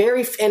people, and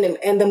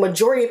the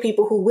majority of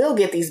people who will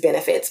get these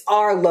benefits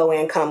are low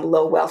income,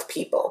 low wealth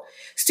people.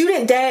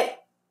 Student debt,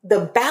 the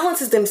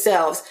balances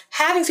themselves,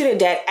 having student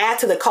debt add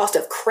to the cost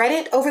of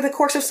credit over the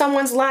course of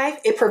someone's life.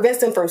 It prevents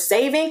them from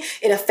saving.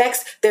 It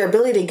affects their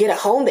ability to get a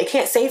home. They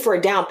can't save for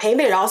a down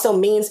payment. It also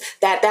means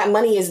that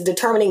money is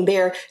determining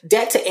their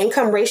debt to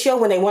income ratio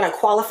when they want to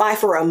qualify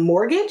for a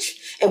mortgage.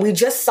 And we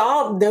just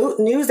saw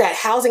news that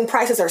housing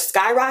prices are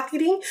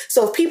skyrocketing.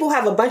 So if people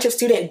have a bunch of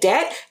student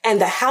debt and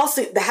the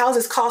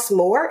houses cost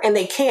more and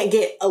they can't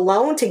get a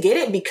loan to get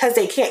it because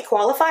they can't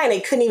qualify and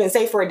they couldn't even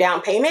save for a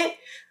down payment,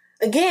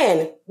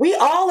 again, we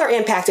all are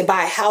impacted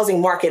by a housing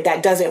market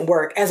that doesn't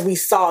work, as we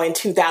saw in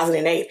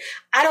 2008.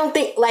 I don't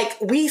think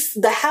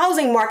the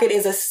housing market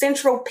is a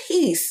central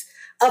piece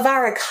of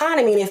our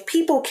economy. And if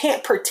people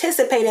can't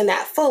participate in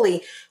that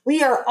fully,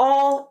 we are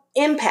all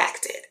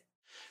impacted.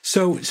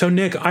 So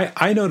Nick,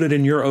 I noted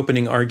in your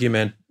opening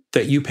argument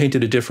that you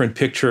painted a different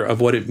picture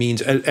of what it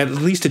means, at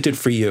least it did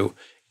for you,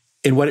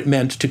 in what it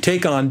meant to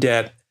take on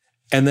debt,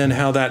 and then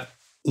how that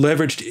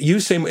leveraged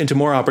you into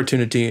more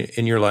opportunity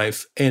in your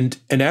life. And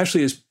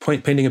Ashley is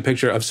painting a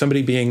picture of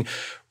somebody being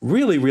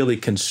really, really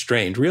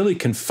constrained, really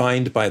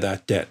confined by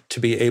that debt to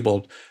be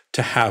able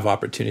to have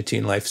opportunity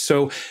in life.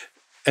 So,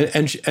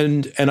 and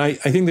I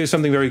think there's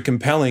something very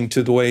compelling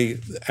to the way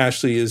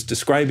Ashley is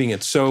describing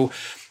it. So,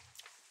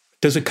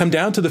 does it come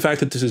down to the fact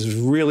that this is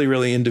really,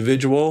 really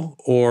individual,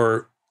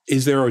 or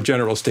is there a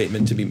general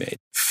statement to be made?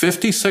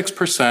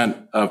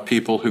 56% of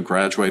people who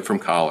graduate from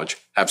college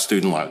have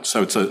student loans.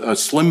 So it's a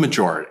slim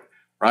majority,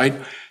 right?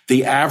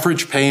 The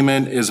average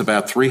payment is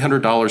about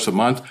 $300 a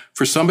month.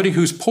 For somebody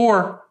who's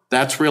poor,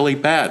 that's really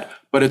bad.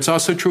 But it's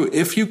also true,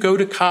 if you go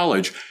to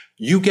college,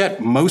 you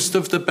get most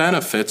of the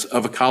benefits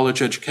of a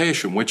college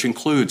education, which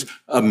includes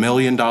 $1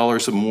 million or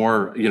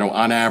more,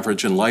 on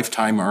average in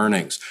lifetime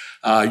earnings,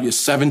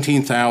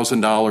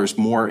 $17,000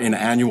 more in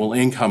annual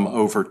income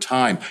over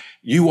time.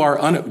 You are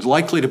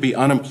likely to be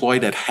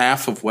unemployed at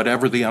half of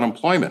whatever the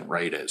unemployment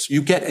rate is.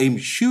 You get a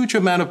huge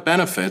amount of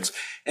benefits,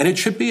 and it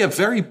should be a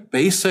very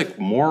basic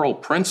moral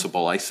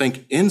principle, I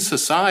think, in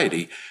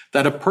society,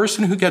 that a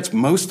person who gets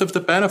most of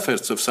the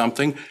benefits of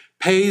something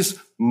pays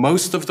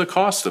most of the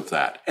cost of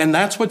that. And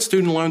that's what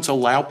student loans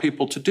allow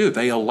people to do.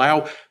 They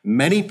allow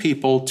many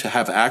people to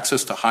have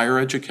access to higher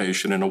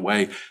education in a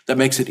way that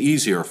makes it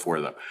easier for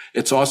them.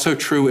 It's also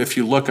true if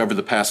you look over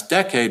the past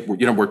decade,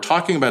 we're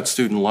talking about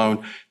student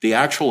loan. The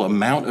actual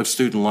amount of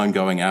student loan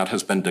going out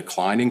has been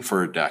declining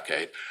for a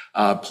decade.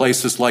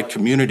 Places like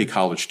community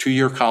college,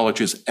 2-year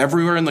colleges,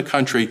 everywhere in the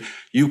country,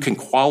 you can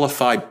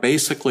qualify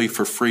basically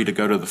for free to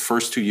go to the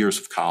first 2 years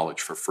of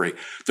college for free.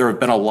 There have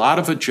been a lot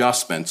of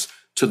adjustments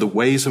to the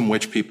ways in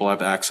which people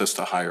have access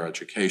to higher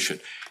education.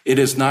 It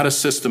is not a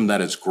system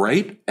that is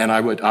great, and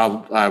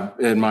I'll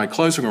in my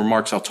closing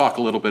remarks, I'll talk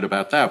a little bit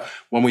about that.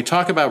 When we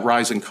talk about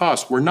rising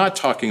costs, we're not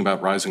talking about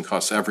rising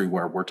costs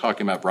everywhere. We're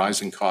talking about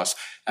rising costs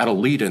at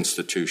elite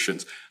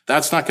institutions.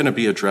 That's not going to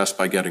be addressed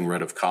by getting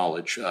rid of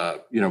college,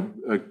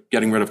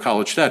 getting rid of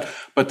college debt.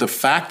 But the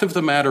fact of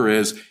the matter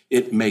is,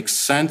 it makes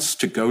sense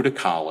to go to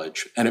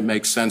college, and it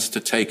makes sense to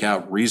take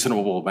out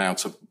reasonable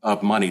amounts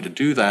of money to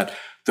do that.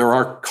 There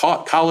are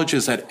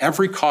colleges at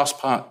every cost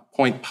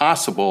point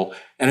possible,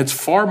 and it's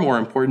far more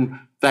important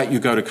that you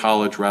go to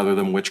college rather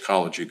than which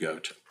college you go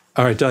to.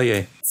 All right,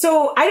 Dahlia.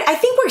 So I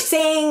think we're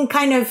saying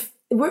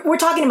we're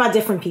talking about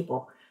different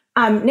people.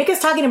 Nick is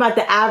talking about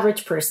the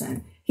average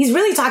person. He's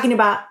really talking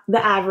about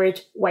the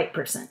average white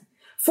person.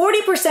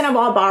 40% of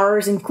all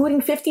borrowers,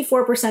 including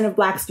 54% of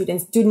Black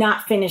students, do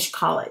not finish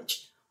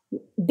college.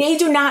 They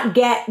do not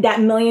get that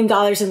 $1 million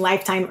in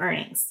lifetime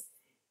earnings.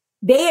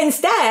 They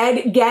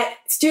instead get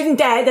student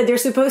debt that they're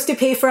supposed to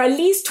pay for at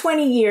least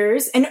 20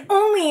 years, and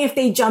only if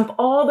they jump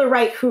all the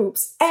right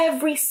hoops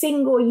every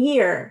single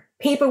year,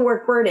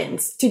 paperwork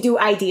burdens to do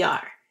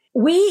IDR.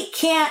 We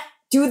can't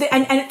do that.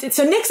 And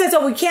so Nick says,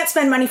 we can't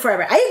spend money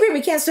forever. I agree,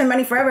 we can't spend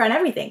money forever on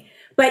everything.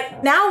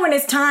 But now when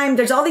it's time,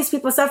 there's all these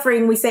people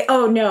suffering, we say,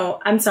 oh no,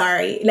 I'm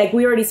sorry.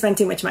 We already spent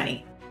too much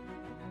money.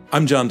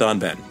 I'm John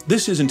Donvan.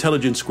 This is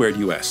Intelligence Squared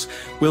US.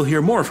 We'll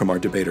hear more from our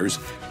debaters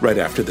right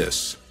after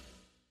this.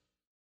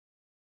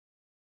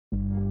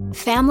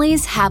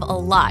 Families have a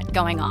lot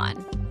going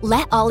on.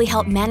 Let Ollie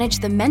help manage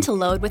the mental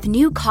load with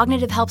new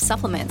cognitive help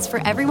supplements for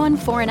everyone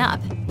 4 and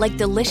up, like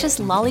delicious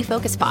Lolly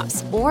Focus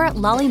Pops or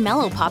Lolly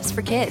Mellow Pops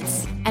for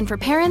kids. And for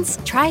parents,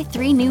 try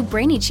 3 new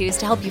Brainy Chews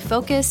to help you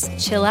focus,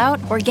 chill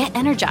out, or get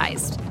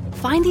energized.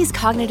 Find these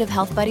cognitive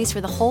health buddies for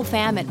the whole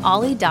fam at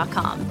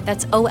ollie.com.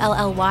 That's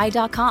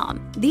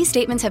OLLY.com. These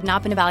statements have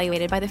not been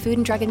evaluated by the Food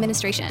and Drug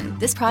Administration.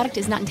 This product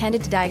is not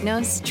intended to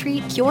diagnose,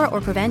 treat, cure,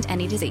 or prevent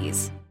any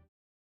disease.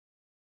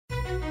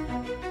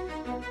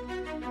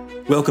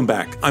 Welcome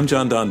back. I'm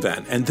John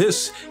Donvan, and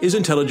this is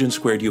Intelligence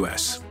Squared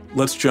US.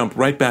 Let's jump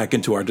right back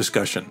into our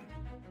discussion.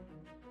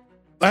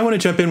 I want to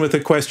jump in with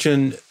a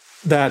question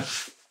that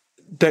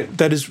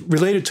is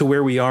related to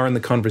where we are in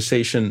the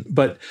conversation,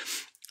 but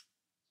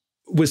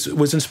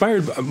was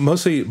inspired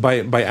mostly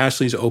by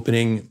Ashley's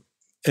opening,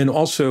 and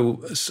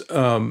also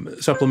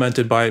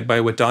supplemented by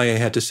what Dahlia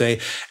had to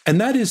say.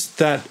 And that is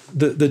that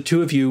the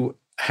two of you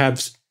have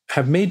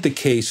made the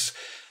case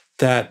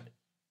that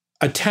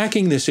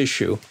attacking this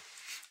issue,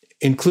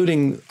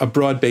 including a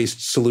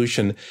broad-based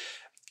solution,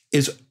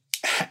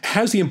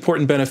 has the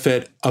important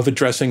benefit of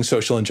addressing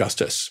social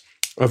injustice,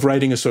 of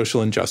righting a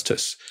social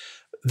injustice.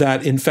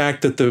 That, in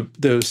fact, that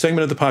the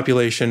segment of the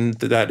population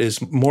that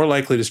is more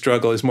likely to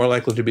struggle is more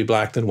likely to be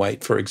Black than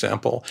white, for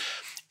example.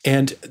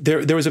 And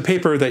there was a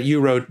paper that you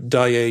wrote,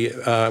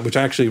 Dahlia, which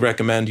I actually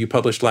recommend, you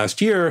published last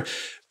year,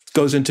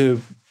 goes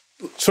into,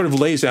 sort of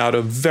lays out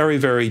a very,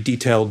 very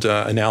detailed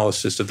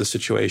analysis of the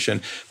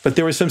situation. But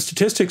there were some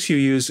statistics you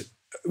use.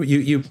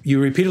 You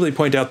repeatedly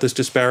point out this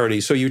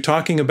disparity. So you're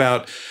talking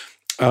about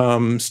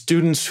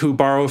students who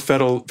borrow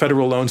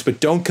federal loans but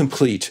don't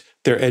complete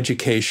their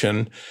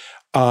education.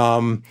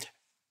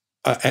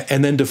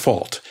 and then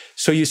default.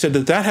 So you said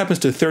that happens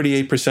to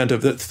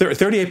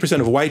 38%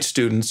 of white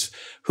students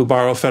who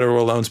borrow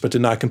federal loans but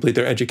did not complete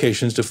their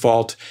education's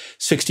default.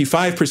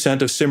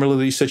 65% of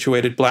similarly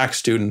situated Black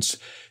students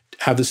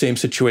have the same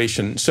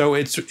situation. So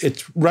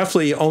it's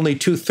roughly only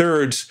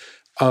 2/3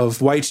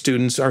 of white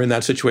students are in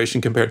that situation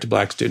compared to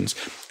Black students.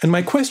 And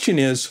my question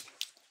is,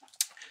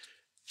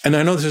 and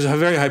I know this is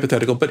very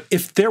hypothetical, but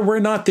if there were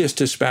not this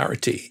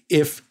disparity,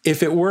 if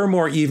it were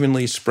more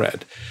evenly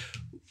spread,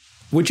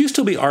 would you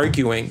still be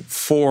arguing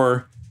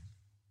for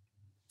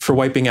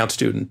wiping out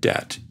student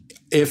debt?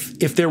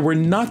 If there were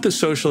not the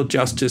social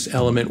justice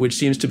element, which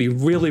seems to be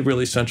really,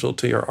 really central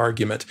to your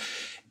argument,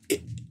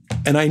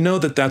 and I know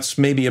that that's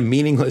maybe a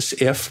meaningless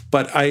if,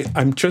 but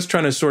I'm just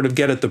trying to sort of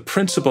get at the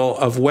principle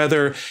of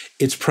whether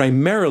it's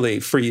primarily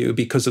for you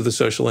because of the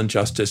social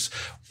injustice,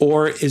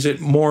 or is it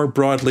more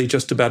broadly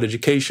just about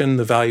education,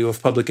 the value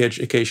of public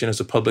education as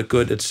a public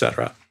good, et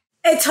cetera?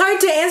 It's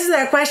hard to answer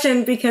that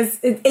question because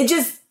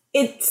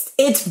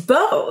it's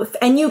both.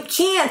 And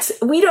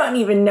we don't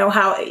even know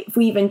how, if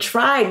we even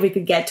tried, we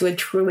could get to a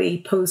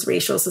truly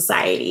post-racial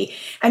society.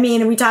 I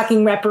mean, are we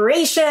talking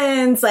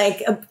reparations?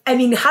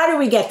 How do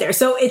we get there?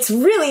 So it's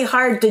really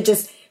hard to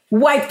just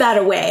wipe that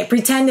away,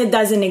 pretend it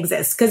doesn't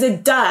exist, because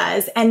it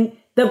does. And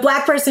the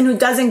Black person who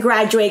doesn't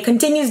graduate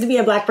continues to be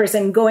a Black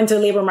person, go into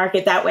the labor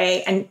market that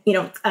way and,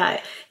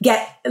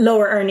 get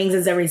lower earnings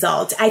as a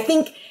result. I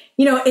think,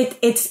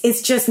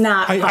 it's just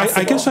not possible.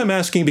 I guess I'm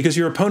asking because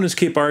your opponents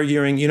keep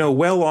arguing,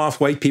 well-off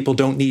white people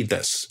don't need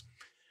this.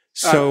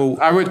 So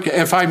I would,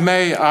 if I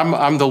may,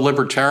 I'm the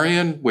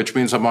libertarian, which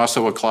means I'm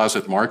also a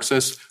closet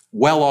Marxist.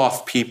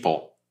 Well-off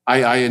people.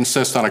 I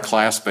insist on a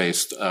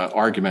class-based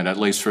argument, at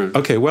least for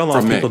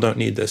well-off people don't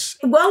need this.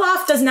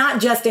 Well-off does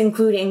not just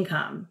include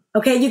income.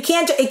 Okay, it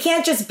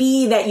can't just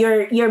be that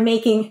you're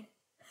making.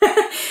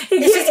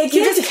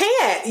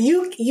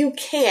 You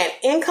can't.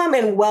 Income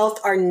and wealth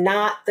are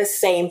not the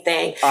same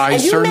thing.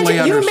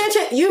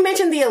 You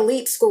mentioned the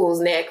elite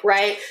schools, Nick,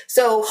 right?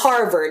 So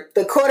Harvard,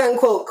 the quote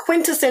unquote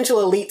quintessential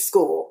elite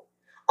school,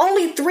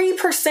 only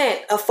 3%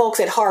 of folks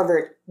at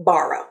Harvard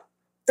borrow.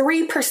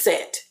 3%.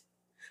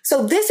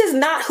 So this is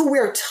not who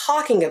we're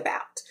talking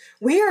about.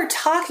 We are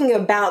talking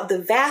about the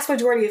vast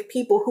majority of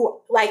people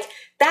who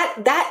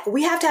that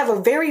we have to have a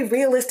very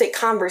realistic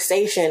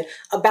conversation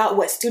about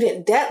what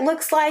student debt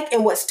looks like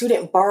and what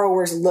student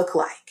borrowers look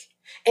like.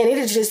 And it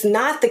is just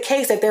not the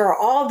case that there are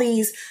all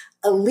these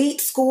elite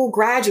school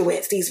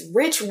graduates, these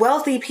rich,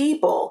 wealthy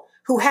people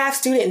who have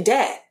student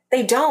debt.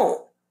 They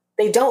don't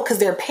because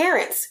their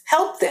parents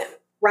helped them,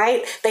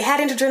 right? They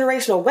had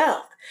intergenerational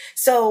wealth.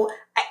 So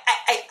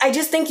I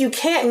just think you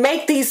can't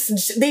make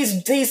these.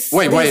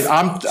 Wait!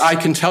 I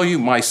can tell you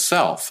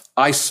myself.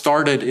 I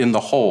started in the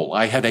hole.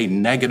 I had a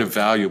negative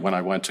value when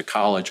I went to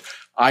college.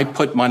 I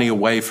put money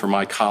away for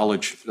my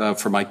college,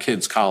 for my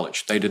kids'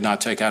 college. They did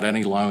not take out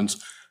any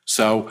loans.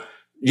 So,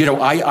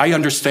 I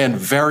understand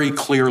very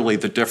clearly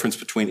the difference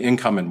between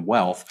income and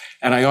wealth,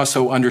 and I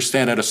also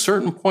understand at a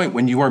certain point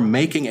when you are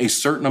making a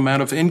certain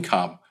amount of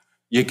income,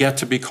 you get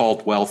to be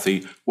called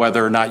wealthy,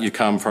 whether or not you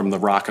come from the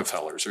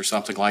Rockefellers or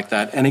something like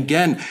that. And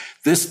again,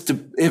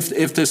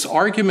 if this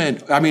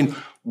argument,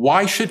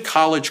 why should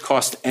college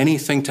cost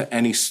anything to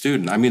any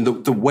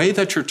student? The way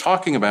that you're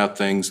talking about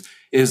things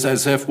is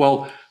as if,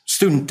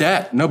 student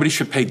debt, nobody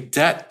should pay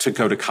debt to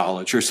go to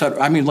college or so.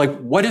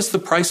 What is the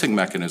pricing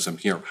mechanism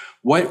here?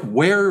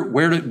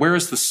 Where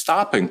is the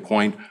stopping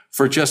point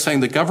for just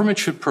saying the government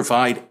should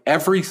provide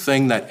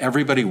everything that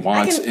everybody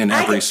wants in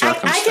every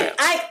circumstance?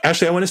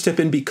 Ashley, I want to step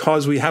in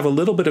because we have a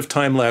little bit of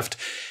time left,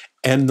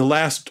 and the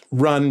last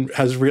run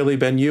has really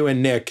been you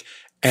and Nick,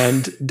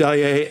 and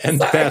Dahlia and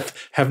Beth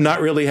have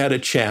not really had a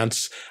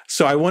chance.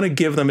 So I want to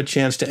give them a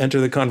chance to enter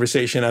the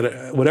conversation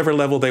at whatever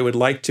level they would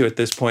like to at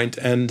this point.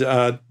 And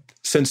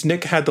since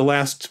Nick had the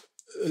last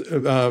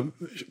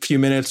few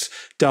minutes,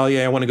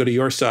 Dahlia, I want to go to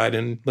your side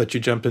and let you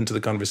jump into the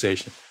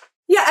conversation.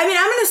 Yeah, I'm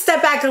going to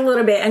step back a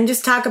little bit and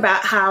just talk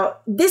about how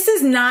this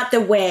is not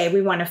the way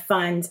we want to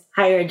fund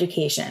higher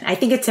education. I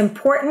think it's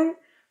important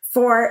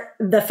for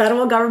the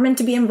federal government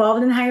to be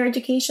involved in higher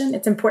education.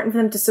 It's important for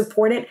them to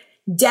support it.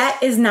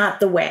 Debt is not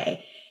the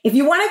way. If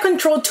you want to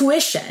control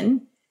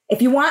tuition,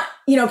 if you want,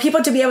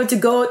 people to be able to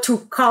go to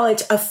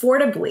college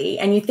affordably,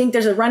 and you think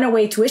there's a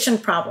runaway tuition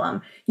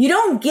problem, you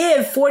don't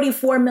give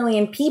 44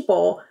 million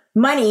people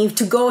money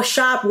to go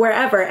shop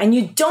wherever, and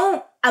you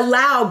don't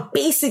allow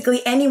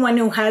basically anyone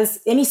who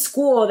has any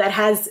school that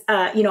has,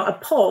 a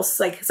pulse,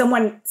 like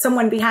someone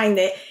behind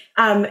it,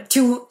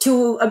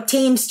 to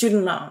obtain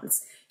student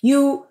loans.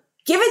 You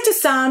give it to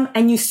some,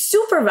 and you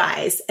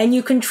supervise and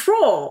you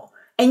control,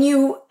 and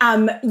you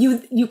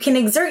can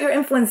exert your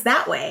influence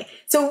that way.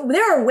 So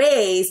there are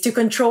ways to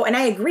control. And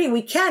I agree,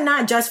 we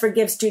cannot just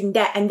forgive student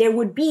debt. And there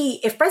would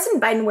be, if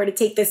President Biden were to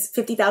take this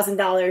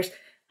 $50,000,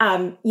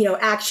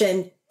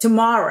 action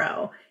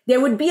tomorrow, there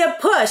would be a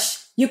push.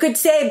 You could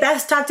say,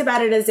 Beth talked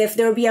about it as if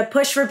there would be a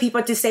push for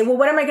people to say, well,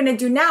 what am I going to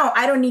do now?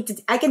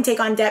 I can take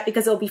on debt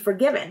because it'll be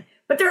forgiven.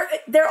 But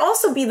there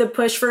also be the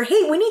push for,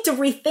 hey, we need to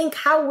rethink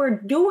how we're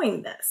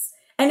doing this.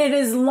 and it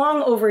is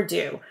long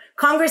overdue.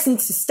 Congress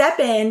needs to step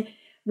in,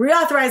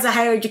 reauthorize the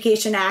Higher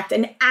Education Act,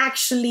 and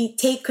actually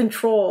take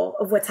control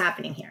of what's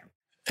happening here.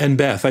 And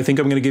Beth, I think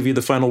I'm going to give you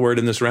the final word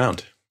in this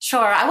round.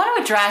 Sure. I want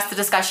to address the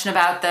discussion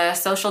about the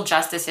social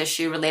justice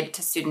issue related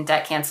to student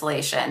debt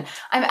cancellation.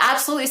 I'm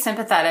absolutely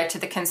sympathetic to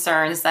the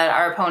concerns that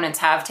our opponents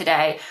have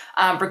today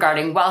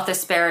regarding wealth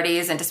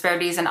disparities and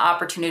disparities in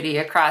opportunity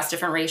across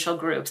different racial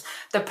groups.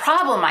 The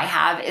problem I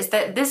have is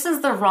that this is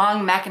the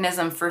wrong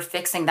mechanism for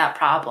fixing that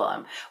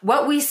problem.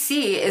 What we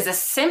see is a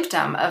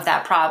symptom of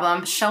that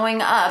problem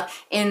showing up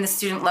in the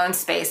student loan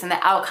space and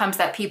the outcomes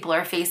that people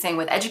are facing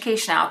with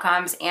education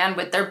outcomes and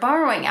with their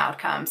borrowing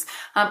outcomes.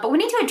 But we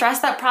need to address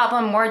that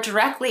problem more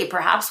directly,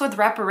 perhaps with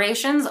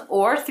reparations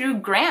or through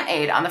grant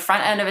aid on the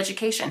front end of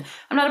education.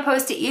 I'm not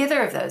opposed to either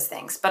of those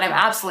things, but I'm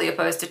absolutely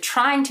opposed to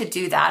trying to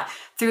do that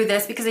through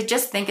this because I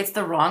just think it's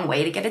the wrong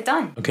way to get it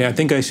done. Okay, I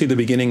think I see the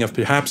beginning of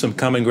perhaps some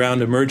common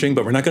ground emerging,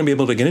 but we're not going to be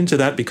able to get into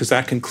that because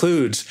that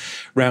concludes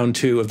round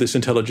 2 of this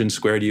Intelligence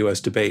Squared U.S.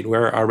 debate,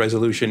 where our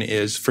resolution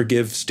is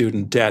forgive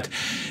student debt.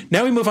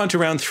 Now we move on to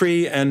round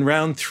 3, and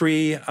round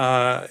 3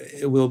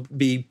 will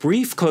be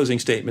brief closing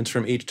statements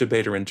from each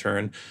debater in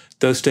turn.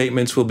 Those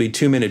statements will be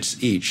 2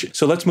 minutes each.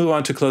 So let's move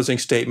on to closing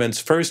statements.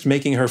 First,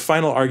 making her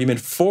final argument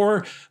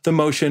for the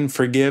motion,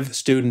 forgive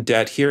student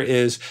debt. Here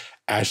is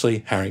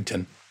Ashley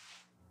Harrington.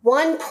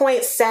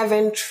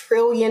 $1.7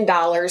 trillion,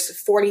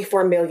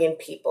 44 million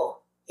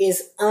people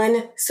is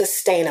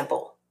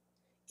unsustainable.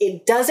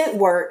 It doesn't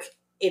work.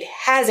 It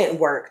hasn't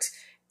worked.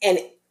 And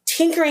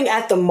tinkering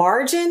at the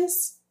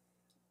margins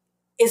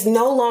is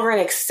no longer an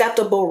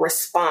acceptable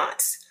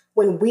response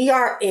when we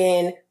are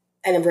in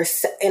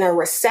a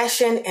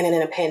recession and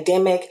in a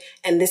pandemic.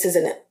 And this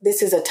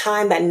is a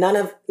time that none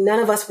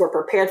of us were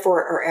prepared for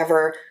or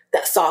ever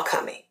that saw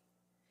coming.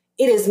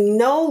 It is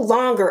no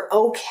longer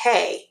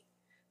okay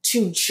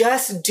to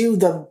just do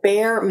the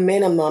bare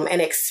minimum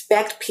and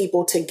expect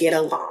people to get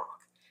along.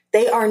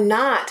 They are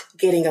not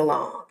getting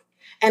along.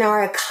 And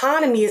our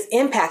economy is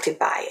impacted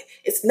by it.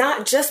 It's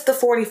not just the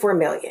 44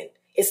 million.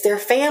 It's their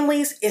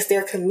families, it's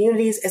their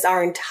communities, it's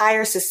our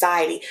entire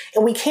society.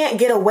 And we can't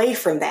get away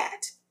from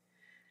that.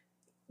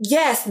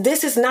 Yes,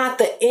 this is not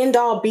the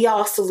end-all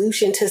be-all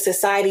solution to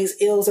society's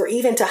ills or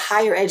even to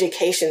higher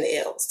education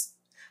ills.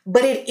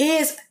 But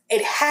it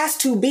has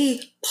to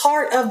be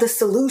part of the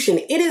solution.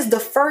 It is the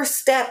first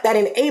step that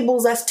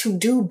enables us to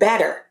do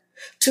better,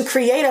 to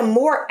create a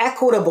more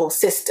equitable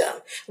system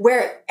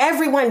where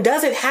everyone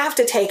doesn't have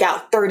to take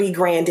out 30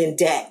 grand in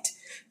debt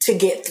to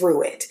get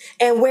through it,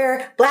 and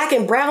where Black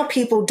and brown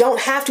people don't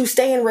have to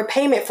stay in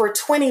repayment for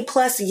 20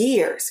 plus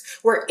years,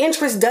 where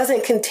interest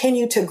doesn't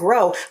continue to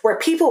grow, where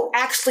people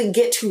actually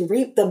get to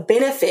reap the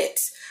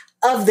benefits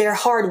of their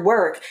hard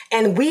work.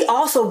 And we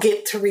also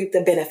get to reap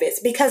the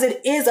benefits because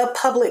it is a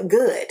public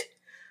good.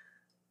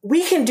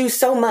 We can do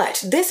so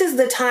much. This is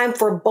the time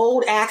for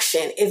bold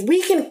action. If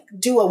we can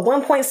do a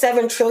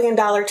 $1.7 trillion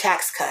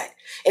tax cut,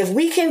 if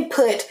we can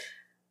put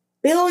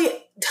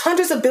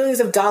hundreds of billions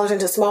of dollars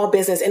into small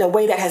business in a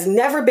way that has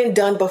never been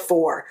done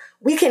before,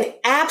 we can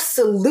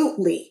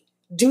absolutely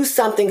do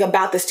something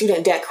about the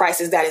student debt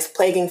crisis that is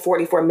plaguing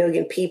 44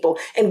 million people.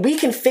 And we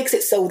can fix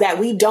it so that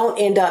we don't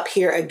end up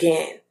here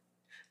again.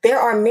 There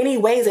are many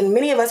ways, and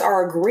many of us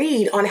are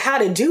agreed on how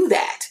to do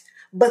that.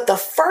 But the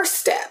first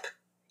step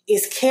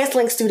is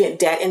canceling student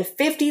debt, and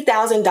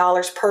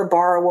 $50,000 per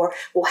borrower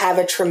will have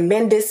a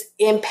tremendous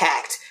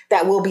impact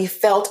that will be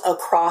felt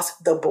across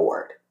the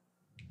board.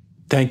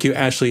 Thank you,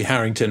 Ashley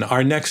Harrington.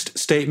 Our next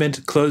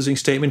statement, closing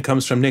statement,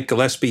 comes from Nick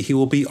Gillespie. He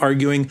will be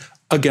arguing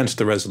against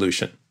the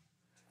resolution.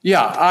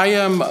 Yeah, I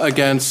am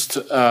against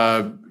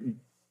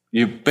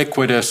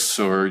ubiquitous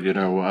or,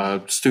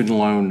 student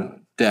loan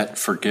debt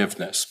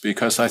forgiveness,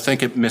 because I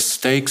think it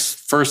mistakes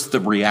first the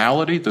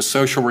reality, the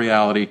social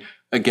reality.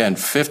 Again,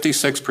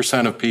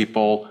 56% of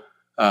people,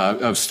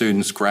 of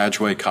students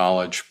graduate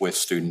college with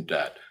student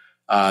debt.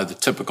 The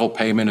typical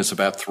payment is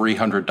about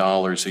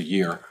 $300 a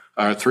year,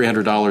 or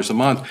 $300 a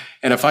month.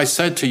 And if I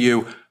said to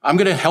you, I'm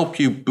going to help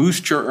you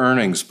boost your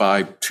earnings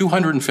by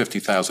 $250,000,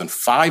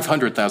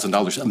 $500,000,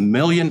 $1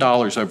 million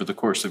over the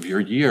course of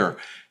your year,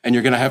 and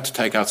you're going to have to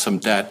take out some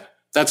debt,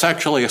 that's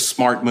actually a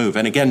smart move.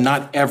 And again,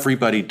 not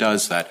everybody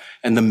does that.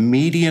 And the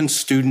median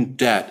student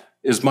debt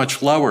is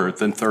much lower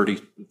than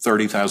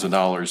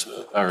 $30,000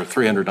 or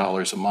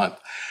 $300 a month.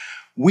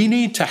 We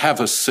need to have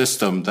a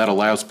system that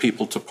allows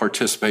people to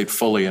participate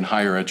fully in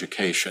higher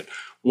education.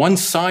 One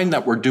sign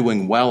that we're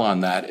doing well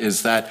on that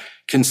is that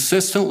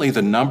consistently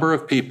the number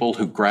of people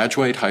who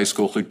graduate high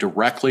school who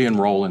directly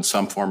enroll in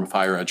some form of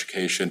higher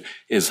education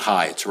is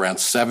high. It's around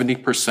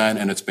 70%,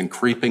 and it's been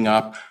creeping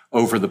up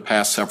over the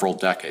past several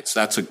decades.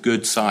 That's a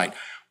good sign.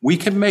 We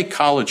can make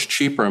college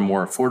cheaper and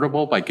more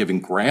affordable by giving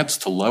grants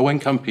to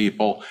low-income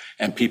people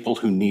and people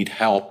who need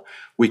help.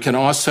 We can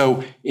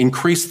also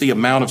increase the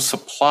amount of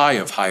supply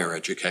of higher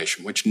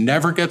education, which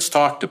never gets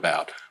talked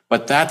about,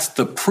 but that's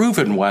the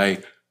proven way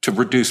to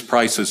reduce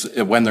prices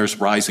when there's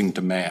rising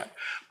demand.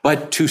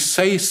 But to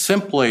say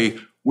simply,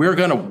 we're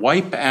going to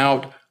wipe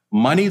out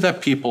money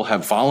that people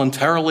have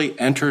voluntarily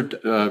entered,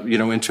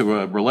 into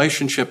a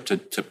relationship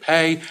to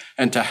pay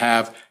and to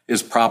have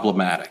is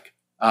problematic.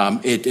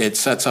 It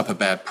sets up a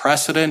bad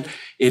precedent.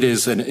 It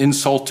is an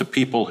insult to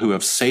people who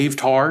have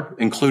saved hard,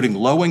 including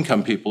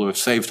low-income people who have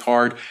saved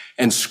hard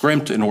and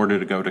scrimped in order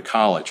to go to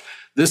college.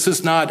 This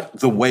is not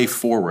the way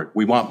forward.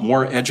 We want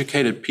more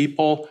educated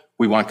people.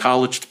 We want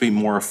college to be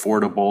more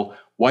affordable.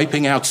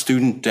 Wiping out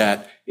student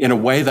debt in a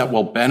way that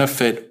will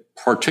benefit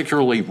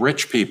particularly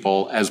rich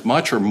people as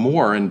much or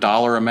more in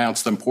dollar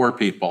amounts than poor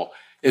people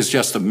is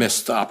just a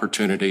missed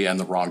opportunity and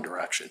the wrong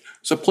direction.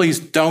 So please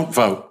don't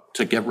vote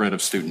to get rid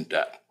of student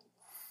debt.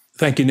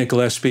 Thank you, Nick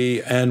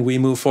Gillespie. And we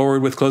move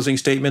forward with closing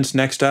statements.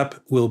 Next up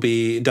will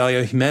be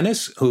Dalia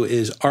Jimenez, who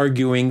is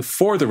arguing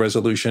for the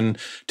resolution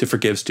to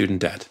forgive student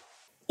debt.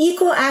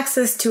 Equal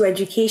access to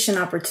education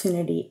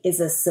opportunity is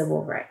a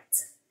civil right.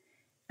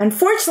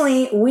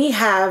 Unfortunately, we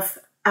have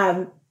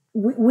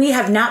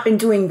not been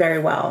doing very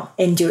well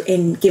in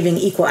giving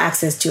equal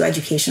access to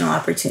educational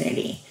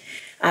opportunity.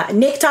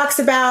 Nick talks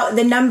about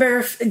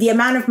the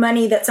amount of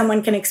money that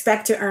someone can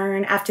expect to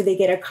earn after they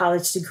get a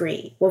college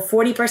degree. Well,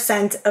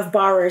 40% of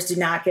borrowers do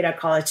not get a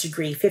college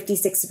degree.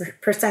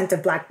 56%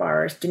 of Black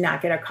borrowers do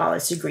not get a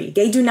college degree.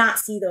 They do not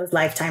see those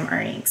lifetime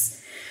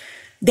earnings.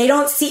 They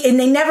don't see, and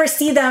they never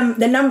see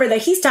the number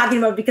that he's talking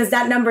about, because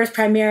that number is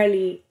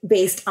primarily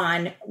based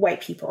on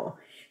white people.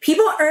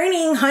 People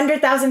earning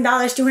 $100,000,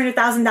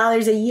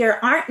 $200,000 a year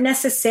aren't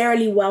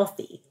necessarily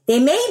wealthy. They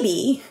may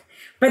be,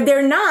 but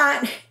they're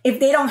not if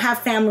they don't have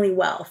family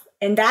wealth.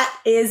 And that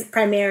is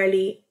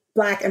primarily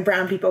Black and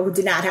brown people who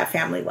do not have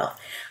family wealth.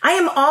 I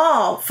am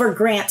all for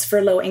grants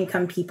for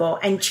low-income people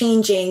and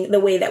changing the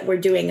way that we're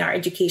doing our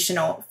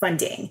educational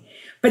funding.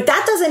 But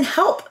that doesn't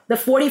help the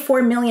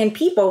 44 million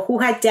people who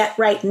had debt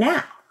right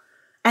now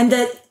and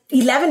the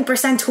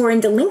 11% who are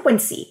in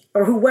delinquency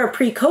or who were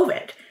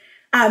pre-COVID.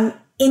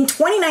 In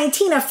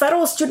 2019, a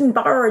federal student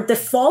borrower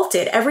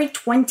defaulted every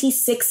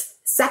 26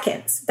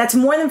 seconds. That's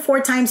more than 4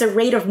 times the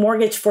rate of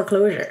mortgage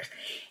foreclosures.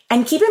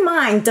 And keep in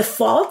mind,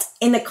 default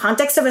in the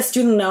context of a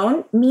student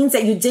loan means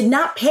that you did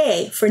not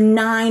pay for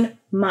 9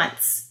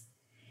 months.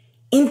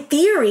 In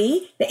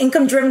theory, the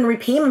income-driven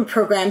repayment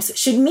programs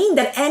should mean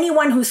that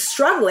anyone who's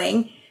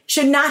struggling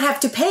should not have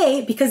to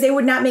pay because they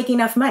would not make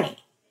enough money.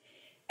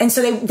 And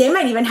so they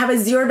might even have a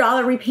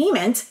 $0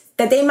 repayment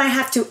that they might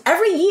have to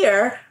every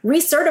year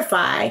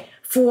recertify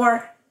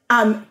for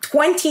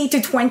 20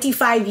 to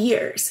 25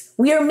 years.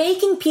 We are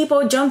making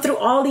people jump through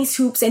all these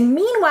hoops and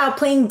meanwhile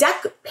paying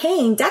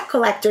debt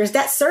collectors,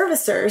 debt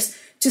servicers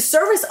to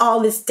service all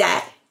this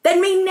debt that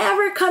may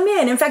never come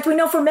in. In fact, we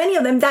know for many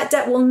of them, that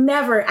debt will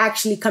never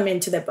actually come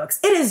into their books.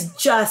 It is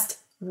just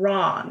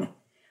wrong.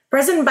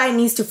 President Biden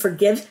needs to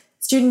forgive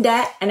student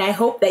debt, and I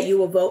hope that you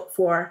will vote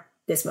for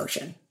this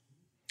motion.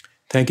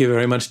 Thank you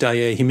very much,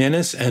 Dalia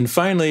Jimenez. And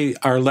finally,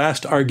 our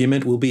last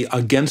argument will be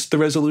against the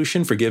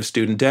resolution, forgive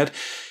student debt.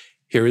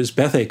 Here is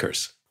Beth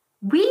Akers.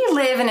 We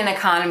live in an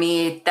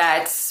economy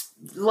that's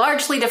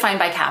largely defined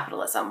by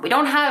capitalism. We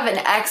don't have an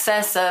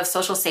excess of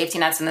social safety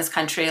nets in this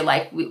country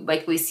like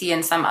we see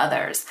in some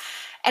others.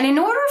 And in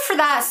order for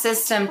that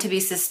system to be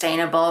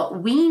sustainable,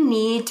 we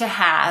need to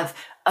have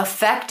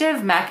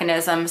effective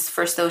mechanisms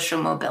for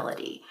social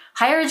mobility.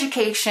 Higher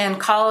education,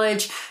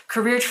 college,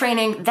 career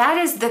training, that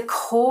is the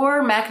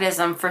core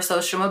mechanism for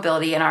social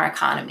mobility in our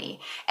economy.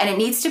 And it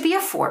needs to be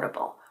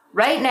affordable.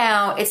 Right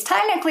now, it's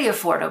technically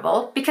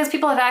affordable because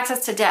people have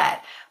access to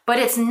debt, but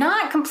it's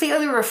not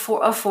completely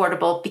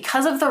affordable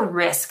because of the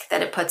risk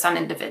that it puts on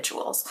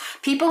individuals.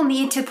 People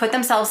need to put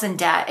themselves in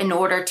debt in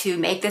order to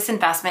make this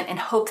investment and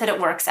hope that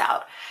it works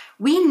out.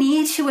 We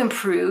need to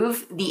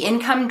improve the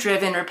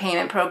income-driven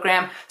repayment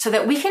program so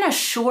that we can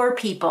assure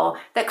people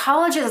that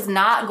college is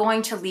not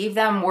going to leave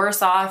them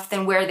worse off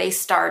than where they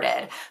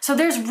started. So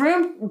there's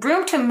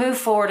room to move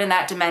forward in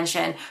that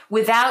dimension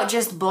without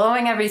just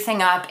blowing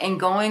everything up and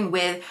going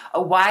with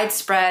a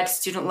widespread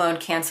student loan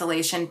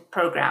cancellation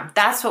program.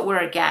 That's what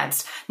we're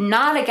against,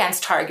 not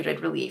against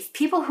targeted relief.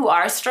 People who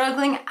are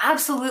struggling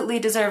absolutely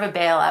deserve a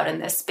bailout in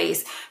this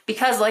space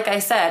because, like I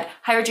said,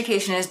 higher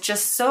education is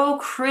just so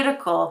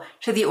critical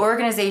to the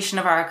organization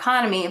of our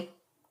economy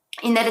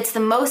in that it's the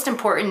most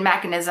important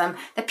mechanism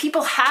that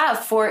people have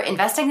for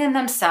investing in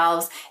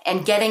themselves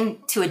and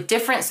getting to a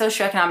different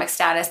socioeconomic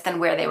status than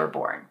where they were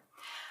born.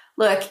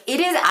 Look, it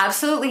is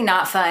absolutely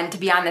not fun to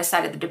be on this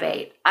side of the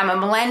debate. I'm a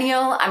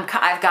millennial.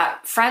 I've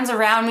got friends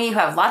around me who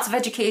have lots of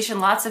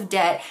education, lots of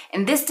debt,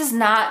 and this does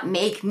not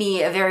make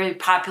me a very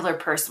popular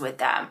person with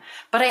them.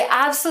 But I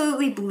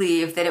absolutely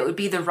believe that it would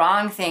be the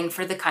wrong thing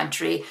for the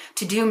country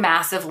to do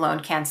massive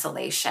loan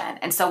cancellation.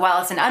 And so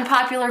while it's an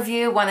unpopular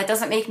view, one that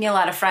doesn't make me a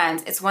lot of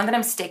friends, it's one that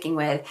I'm sticking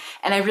with.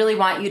 And I really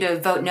want you to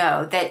vote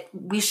no, that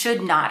we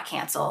should not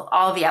cancel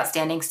all the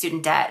outstanding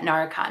student debt in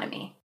our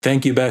economy.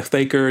 Thank you, Beth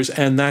Akers.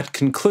 And that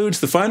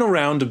concludes the final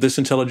round of this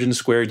Intelligence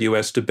Squared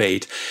US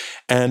debate.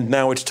 And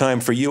now it's time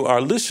for you,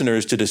 our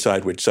listeners, to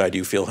decide which side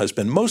you feel has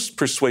been most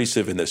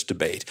persuasive in this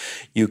debate.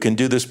 You can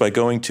do this by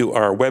going to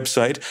our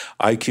website,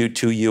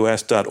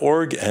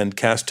 iq2us.org, and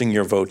casting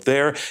your vote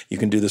there. You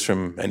can do this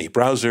from any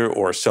browser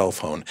or cell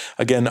phone.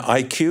 Again,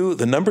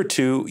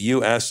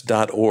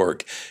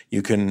 iq2us.org.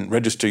 You can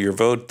register your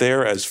vote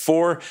there as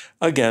for,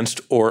 against,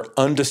 or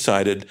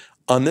undecided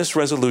on this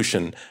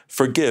resolution,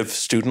 forgive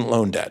student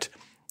loan debt.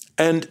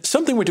 And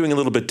something we're doing a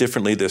little bit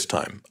differently this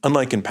time.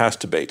 Unlike in past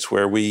debates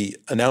where we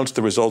announce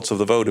the results of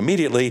the vote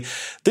immediately,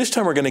 this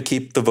time we're going to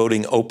keep the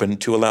voting open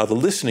to allow the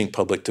listening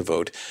public to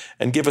vote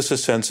and give us a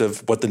sense of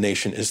what the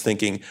nation is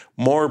thinking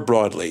more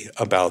broadly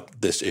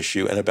about this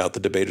issue and about the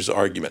debaters'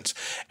 arguments.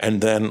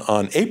 And then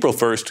on April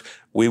 1st,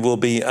 we will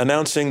be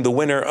announcing the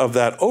winner of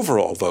that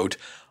overall vote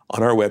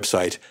on our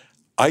website,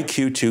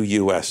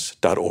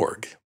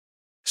 iq2us.org.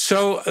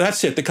 So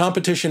that's it. The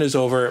competition is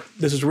over.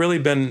 This has really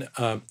been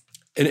an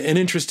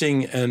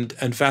interesting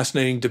and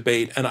fascinating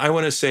debate. And I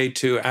want to say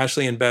to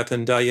Ashley and Beth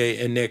and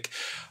Dahlia and Nick,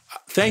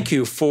 thank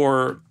you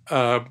for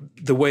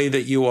the way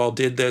that you all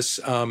did this.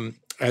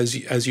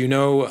 As you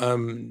know,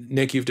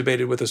 Nick, you've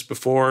debated with us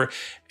before,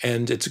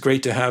 and it's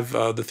great to have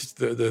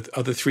the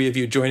other three of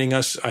you joining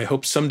us. I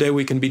hope someday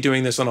we can be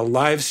doing this on a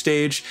live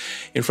stage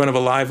in front of a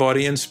live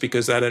audience,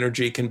 because that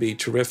energy can be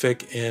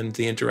terrific and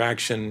the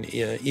interaction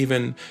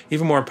even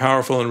more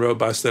powerful and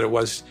robust than it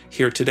was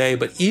here today.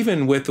 But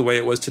even with the way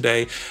it was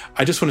today,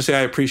 I just want to say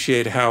I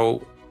appreciate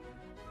how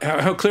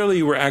clearly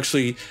you were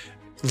actually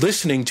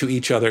listening to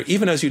each other,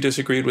 even as you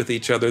disagreed with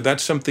each other.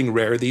 That's something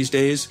rare these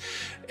days.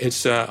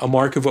 It's a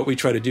mark of what we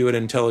try to do at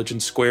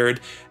Intelligence Squared,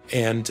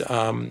 and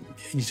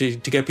to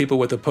get people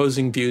with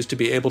opposing views to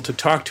be able to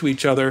talk to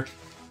each other,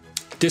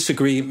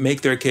 disagree,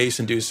 make their case,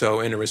 and do so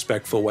in a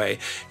respectful way.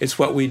 It's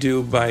what we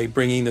do by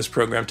bringing this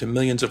program to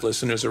millions of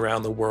listeners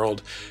around the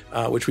world,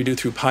 which we do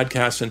through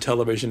podcasts and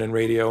television and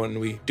radio, and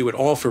we do it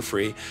all for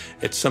free.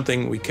 It's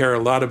something we care a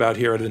lot about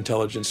here at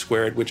Intelligence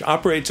Squared, which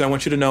operates, I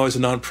want you to know, as a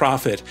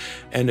nonprofit.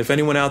 And if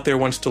anyone out there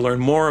wants to learn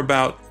more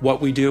about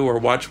what we do or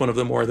watch one of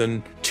the more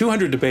than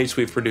 200 debates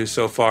we've produced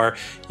so far,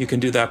 you can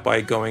do that by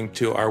going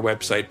to our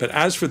website. But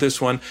as for this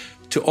one,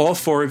 to all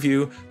four of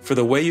you, for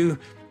the way you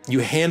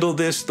handled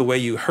this, the way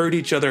you heard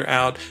each other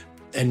out,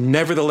 and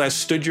nevertheless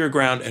stood your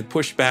ground and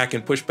pushed back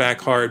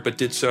hard, but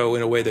did so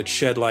in a way that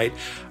shed light.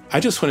 I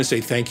just want to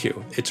say thank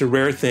you. It's a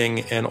rare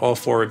thing, and all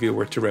four of you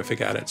were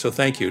terrific at it. So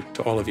thank you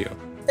to all of you.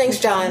 Thanks,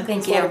 John.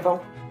 Thank you.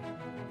 Wonderful.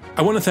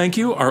 I want to thank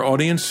you, our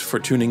audience, for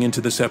tuning into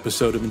this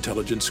episode of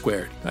Intelligence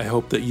Squared. I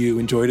hope that you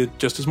enjoyed it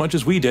just as much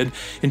as we did.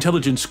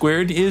 Intelligence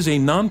Squared is a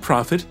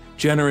nonprofit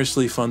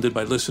generously funded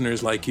by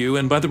listeners like you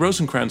and by the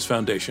Rosencrantz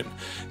Foundation.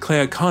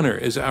 Clea Connor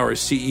is our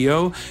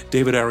CEO,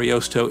 David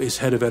Ariosto is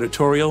head of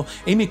editorial,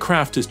 Amy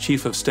Kraft is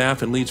chief of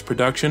staff and leads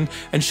production,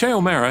 and Shay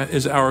O'Mara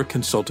is our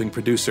consulting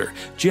producer.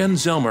 Jen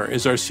Zelmer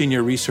is our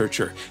senior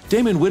researcher.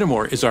 Damon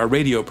Whittemore is our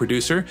radio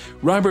producer.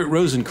 Robert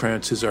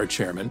Rosencrantz is our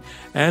chairman.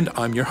 And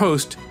I'm your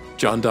host,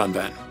 John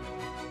Donvan.